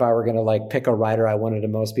Jeff, but if I were going to like pick a rider I wanted to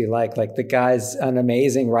most be like the guy's an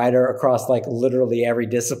amazing rider across like literally every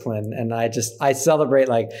discipline. And I celebrate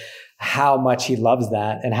like how much he loves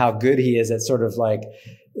that and how good he is at sort of like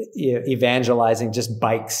evangelizing just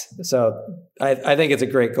bikes. So I think it's a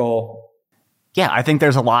great goal. Yeah, I think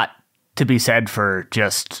there's a lot to be said for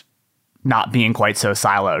just not being quite so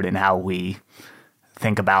siloed in how we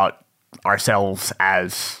think about ourselves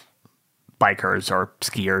as bikers or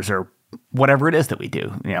skiers or whatever it is that we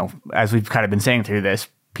do. You know, as we've kind of been saying through this,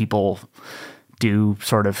 people do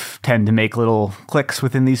sort of tend to make little clicks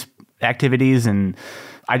within these activities, and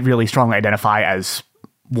I'd really strongly identify as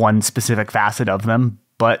one specific facet of them.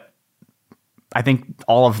 But I think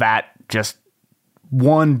all of that just,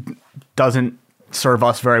 one, doesn't serve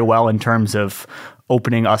us very well in terms of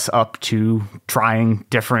opening us up to trying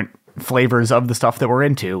different flavors of the stuff that we're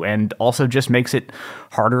into, and also just makes it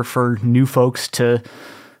harder for new folks to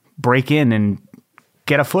break in and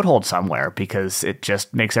get a foothold somewhere, because it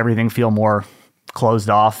just makes everything feel more closed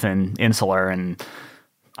off and insular. And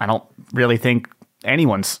I don't really think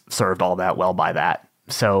anyone's served all that well by that.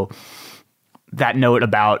 So that note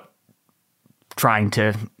about trying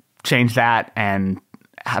to change that, and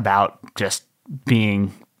about just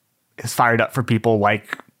being fired up for people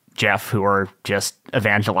like Jeff, who are just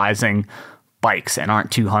evangelizing bikes and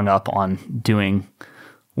aren't too hung up on doing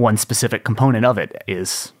one specific component of it,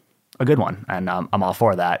 is a good one. And I'm all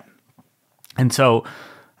for that. And so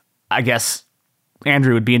I guess,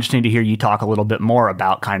 Andrew, it would be interesting to hear you talk a little bit more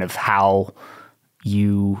about kind of how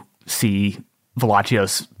you see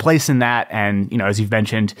Velocio's place in that. And, you know, as you've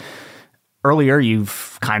mentioned earlier,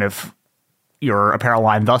 you've kind of, your apparel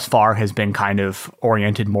line thus far has been kind of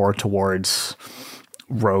oriented more towards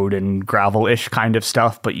road and gravel-ish kind of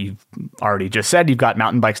stuff, but you've already just said you've got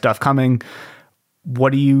mountain bike stuff coming.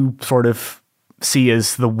 What do you sort of see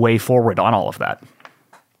as the way forward on all of that?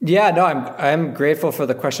 Yeah, no, I'm grateful for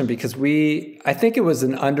the question, because I think it was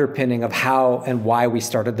an underpinning of how and why we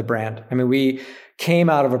started the brand. I mean, we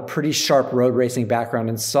came out of a pretty sharp road racing background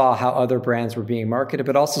and saw how other brands were being marketed,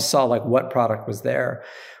 but also saw like what product was there.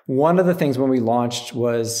 One of the things when we launched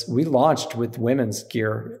was we launched with women's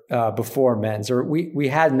gear before men's, or we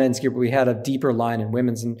had men's gear, but we had a deeper line in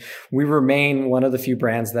women's, and we remain one of the few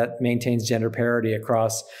brands that maintains gender parity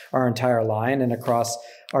across our entire line and across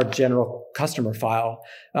our general customer file.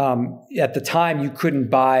 At the time, you couldn't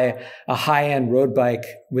buy a high-end road bike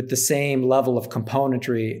with the same level of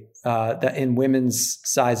componentry that in women's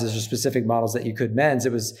sizes or specific models that you could men's.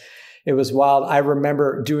 It was wild. I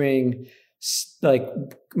remember doing like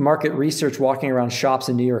market research, walking around shops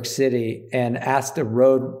in New York City, and asked a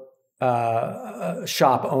road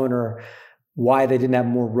shop owner why they didn't have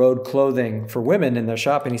more road clothing for women in their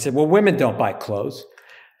shop. And he said, well, women don't buy clothes.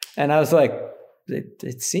 And I was like,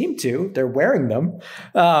 it seemed to, they're wearing them.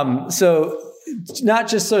 So not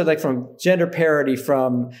just sort of like from gender parity,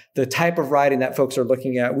 from the type of riding that folks are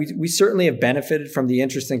looking at. We certainly have benefited from the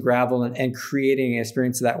interest in gravel and creating an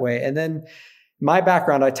experience that way. And then my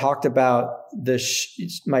background, I talked about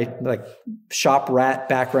my like shop rat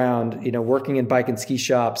background, you know, working in bike and ski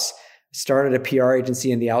shops, started a PR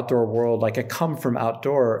agency in the outdoor world. Like I come from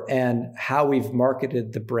outdoor, and how we've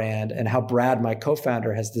marketed the brand and how Brad, my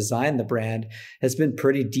co-founder, has designed the brand has been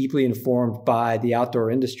pretty deeply informed by the outdoor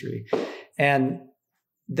industry. And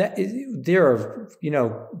that there are, you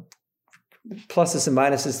know, pluses and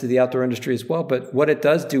minuses to the outdoor industry as well. But what it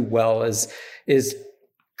does do well is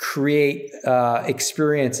create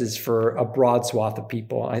experiences for a broad swath of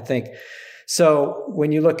people. I think so.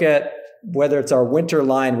 When you look at whether it's our winter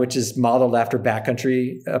line, which is modeled after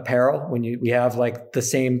backcountry apparel, we have like the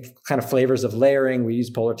same kind of flavors of layering. We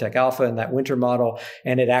use Polartec Alpha in that winter model,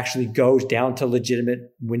 and it actually goes down to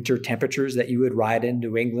legitimate winter temperatures that you would ride in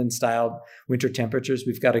New England style winter temperatures.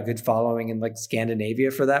 We've got a good following in like Scandinavia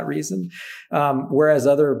for that reason. Whereas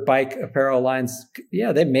other bike apparel lines,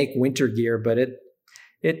 yeah, they make winter gear, but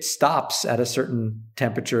it stops at a certain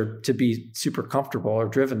temperature to be super comfortable or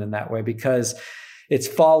driven in that way, because it's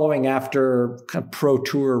following after kind of pro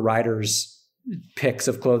tour riders' picks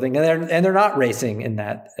of clothing, and they're not racing in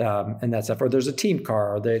that stuff. Or there's a team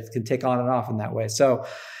car, or they can take on and off in that way. So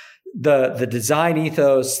the design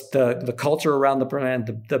ethos, the culture around the brand,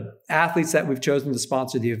 the athletes that we've chosen to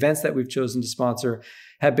sponsor, the events that we've chosen to sponsor,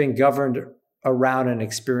 have been governed around an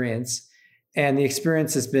experience. And the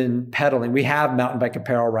experience has been pedaling. We have mountain bike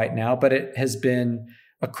apparel right now, but it has been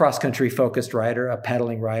a cross-country focused rider, a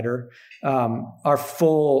pedaling rider. Our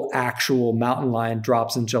full actual mountain line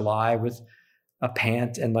drops in July with a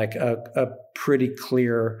pant and like a pretty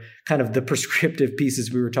clear kind of the prescriptive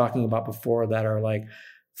pieces we were talking about before that are like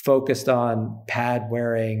focused on pad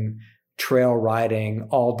wearing, trail riding,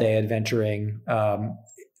 all day adventuring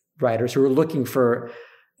riders who are looking for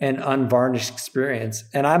an unvarnished experience.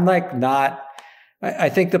 And I'm like, I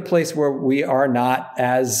think the place where we are not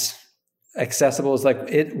as accessible is like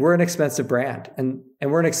we're an expensive brand, and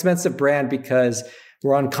we're an expensive brand because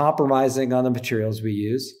we're uncompromising on the materials we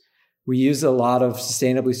use. We use a lot of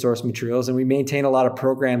sustainably sourced materials, and we maintain a lot of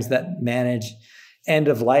programs that manage end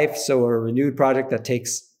of life. So a renewed project that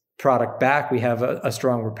takes product back, we have a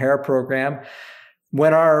strong repair program.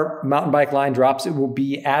 When our mountain bike line drops, it will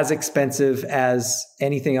be as expensive as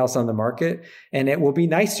anything else on the market, and it will be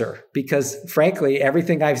nicer because, frankly,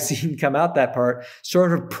 everything I've seen come out that part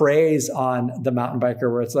sort of preys on the mountain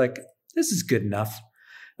biker, where it's like, this is good enough.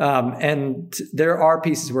 And there are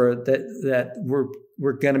pieces where that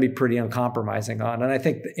we're going to be pretty uncompromising on, and I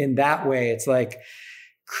think in that way, it's like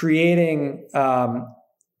creating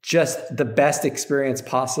just the best experience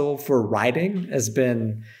possible for riding has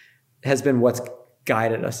been what's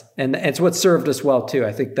guided us. And it's what served us well too.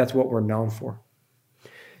 I think that's what we're known for.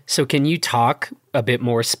 So can you talk a bit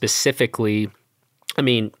more specifically? I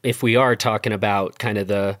mean, if we are talking about kind of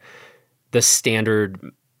the standard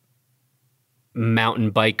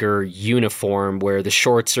mountain biker uniform where the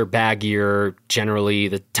shorts are baggier, generally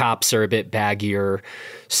the tops are a bit baggier.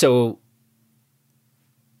 So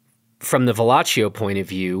from the Velocio point of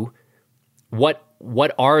view, what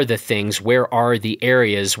are the things, where are the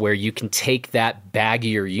areas where you can take that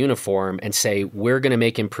baggier uniform and say, we're going to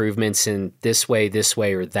make improvements in this way,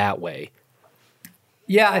 or that way?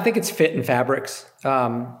 Yeah, I think it's fit and fabrics.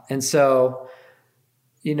 And so,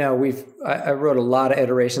 I rode a lot of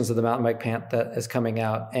iterations of the mountain bike pant that is coming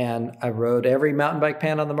out, and I rode every mountain bike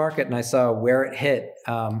pant on the market, and I saw where it hit.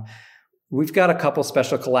 We've got a couple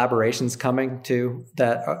special collaborations coming too,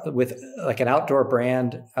 that with like an outdoor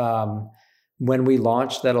brand, when we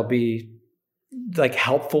launch, that'll be like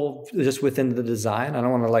helpful just within the design. I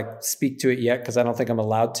don't want to like speak to it yet because I don't think I'm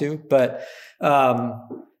allowed to, but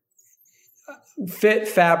fit,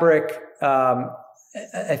 fabric,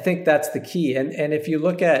 I think that's the key. And if you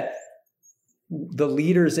look at the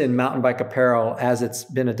leaders in mountain bike apparel as it's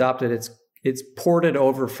been adopted, it's ported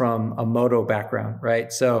over from a moto background,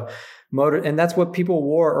 right? So motor, and that's what people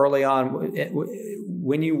wore early on.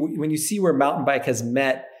 When you see where mountain bike has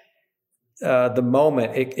met the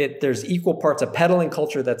moment, there's equal parts of pedaling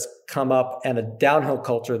culture that's come up and a downhill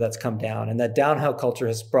culture that's come down, and that downhill culture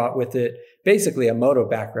has brought with it basically a moto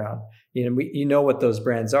background. You know what those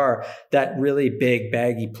brands are, that really big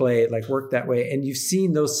baggy plate, like work that way. And you've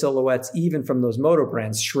seen those silhouettes, even from those moto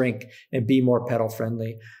brands, shrink and be more pedal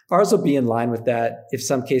friendly. Ours will be in line with that. In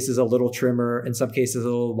some cases, a little trimmer, in some cases, a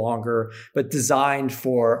little longer, but designed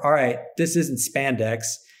for, all right, this isn't spandex,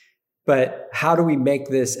 but how do we make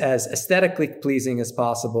this as aesthetically pleasing as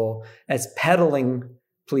possible, as pedaling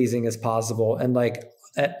pleasing as possible, and like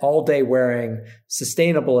at all day wearing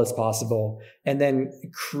sustainable as possible, and then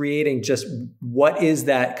creating just what is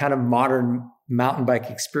that kind of modern mountain bike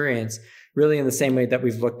experience, really in the same way that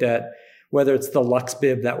we've looked at whether it's the Lux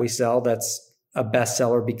bib that we sell, that's a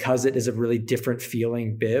bestseller because it is a really different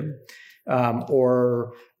feeling bib,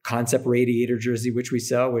 or Concept Radiator jersey, which we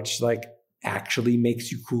sell, which like actually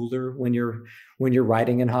makes you cooler when you're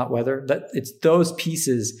riding in hot weather. That it's those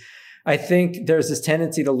pieces. I think there's this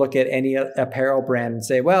tendency to look at any apparel brand and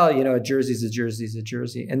say, well, a jersey's a jersey's a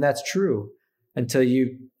jersey. And that's true until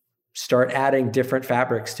you start adding different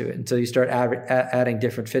fabrics to it, until you start adding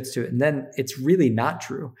different fits to it. And then it's really not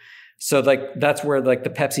true. So like, that's where like the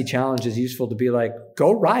Pepsi challenge is useful, to be like,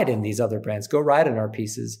 go ride in these other brands, go ride in our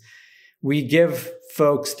pieces. We give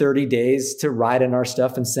folks 30 days to ride in our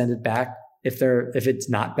stuff and send it back. If it's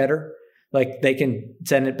not better, like they can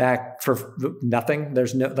send it back for nothing.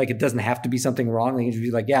 There's no, like, it doesn't have to be something wrong. They can just be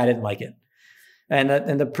like, yeah, I didn't like it.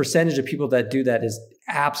 And the percentage of people that do that is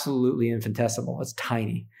absolutely infinitesimal. It's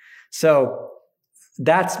tiny. So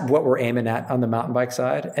that's what we're aiming at on the mountain bike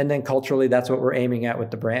side. And then culturally, that's what we're aiming at with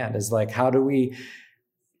the brand, is like, how do we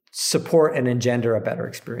support and engender a better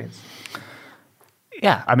experience?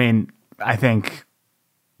 Yeah. I mean, I think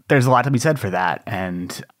there's a lot to be said for that.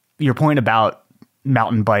 And your point about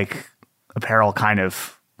mountain bike apparel kind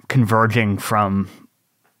of converging from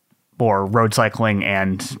or road cycling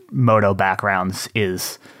and moto backgrounds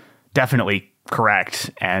is definitely correct.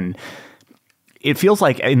 And it feels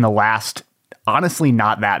like in the last, honestly,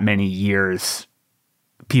 not that many years,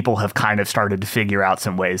 people have kind of started to figure out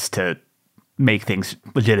some ways to make things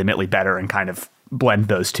legitimately better and kind of blend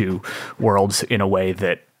those two worlds in a way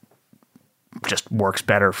that just works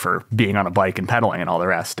better for being on a bike and pedaling and all the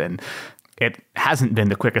rest. And it hasn't been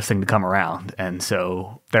the quickest thing to come around. And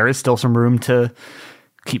so there is still some room to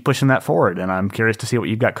keep pushing that forward. And I'm curious to see what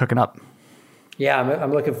you've got cooking up. Yeah,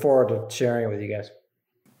 I'm looking forward to sharing it with you guys.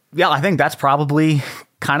 Yeah, I think that's probably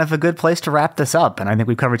kind of a good place to wrap this up. And I think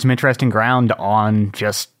we've covered some interesting ground on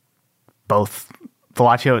just both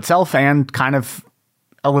Volatio itself and kind of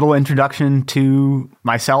a little introduction to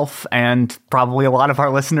myself and probably a lot of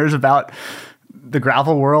our listeners about the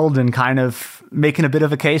gravel world, and kind of making a bit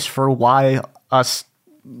of a case for why us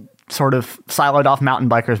sort of siloed off mountain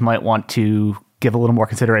bikers might want to give a little more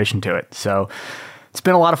consideration to it. So it's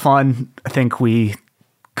been a lot of fun. I think we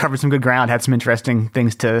covered some good ground, had some interesting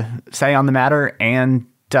things to say on the matter, and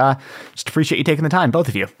just appreciate you taking the time, both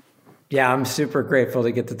of you. Yeah, I'm super grateful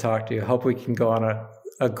to get to talk to you. Hope we can go on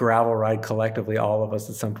a gravel ride collectively, all of us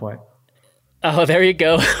at some point. Oh, there you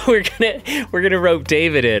go. We're gonna rope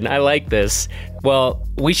David in. I like this. Well,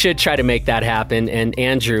 we should try to make that happen. And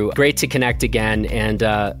Andrew, great to connect again, and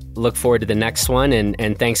look forward to the next one.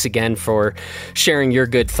 And thanks again for sharing your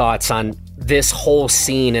good thoughts on this whole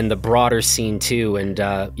scene and the broader scene too. And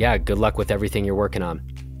yeah, good luck with everything you're working on.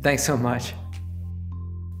 Thanks so much.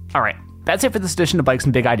 All right, that's it for this edition of Bikes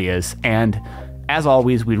and Big Ideas. And as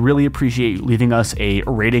always, we'd really appreciate you leaving us a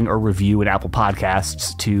rating or review at Apple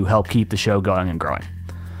Podcasts to help keep the show going and growing.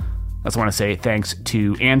 I just want to say thanks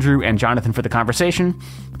to Andrew and Jonathan for the conversation,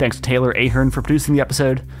 thanks to Taylor Ahern for producing the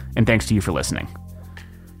episode, and thanks to you for listening.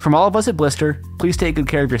 From all of us at Blister, please take good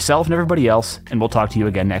care of yourself and everybody else, and we'll talk to you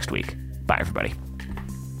again next week. Bye, everybody.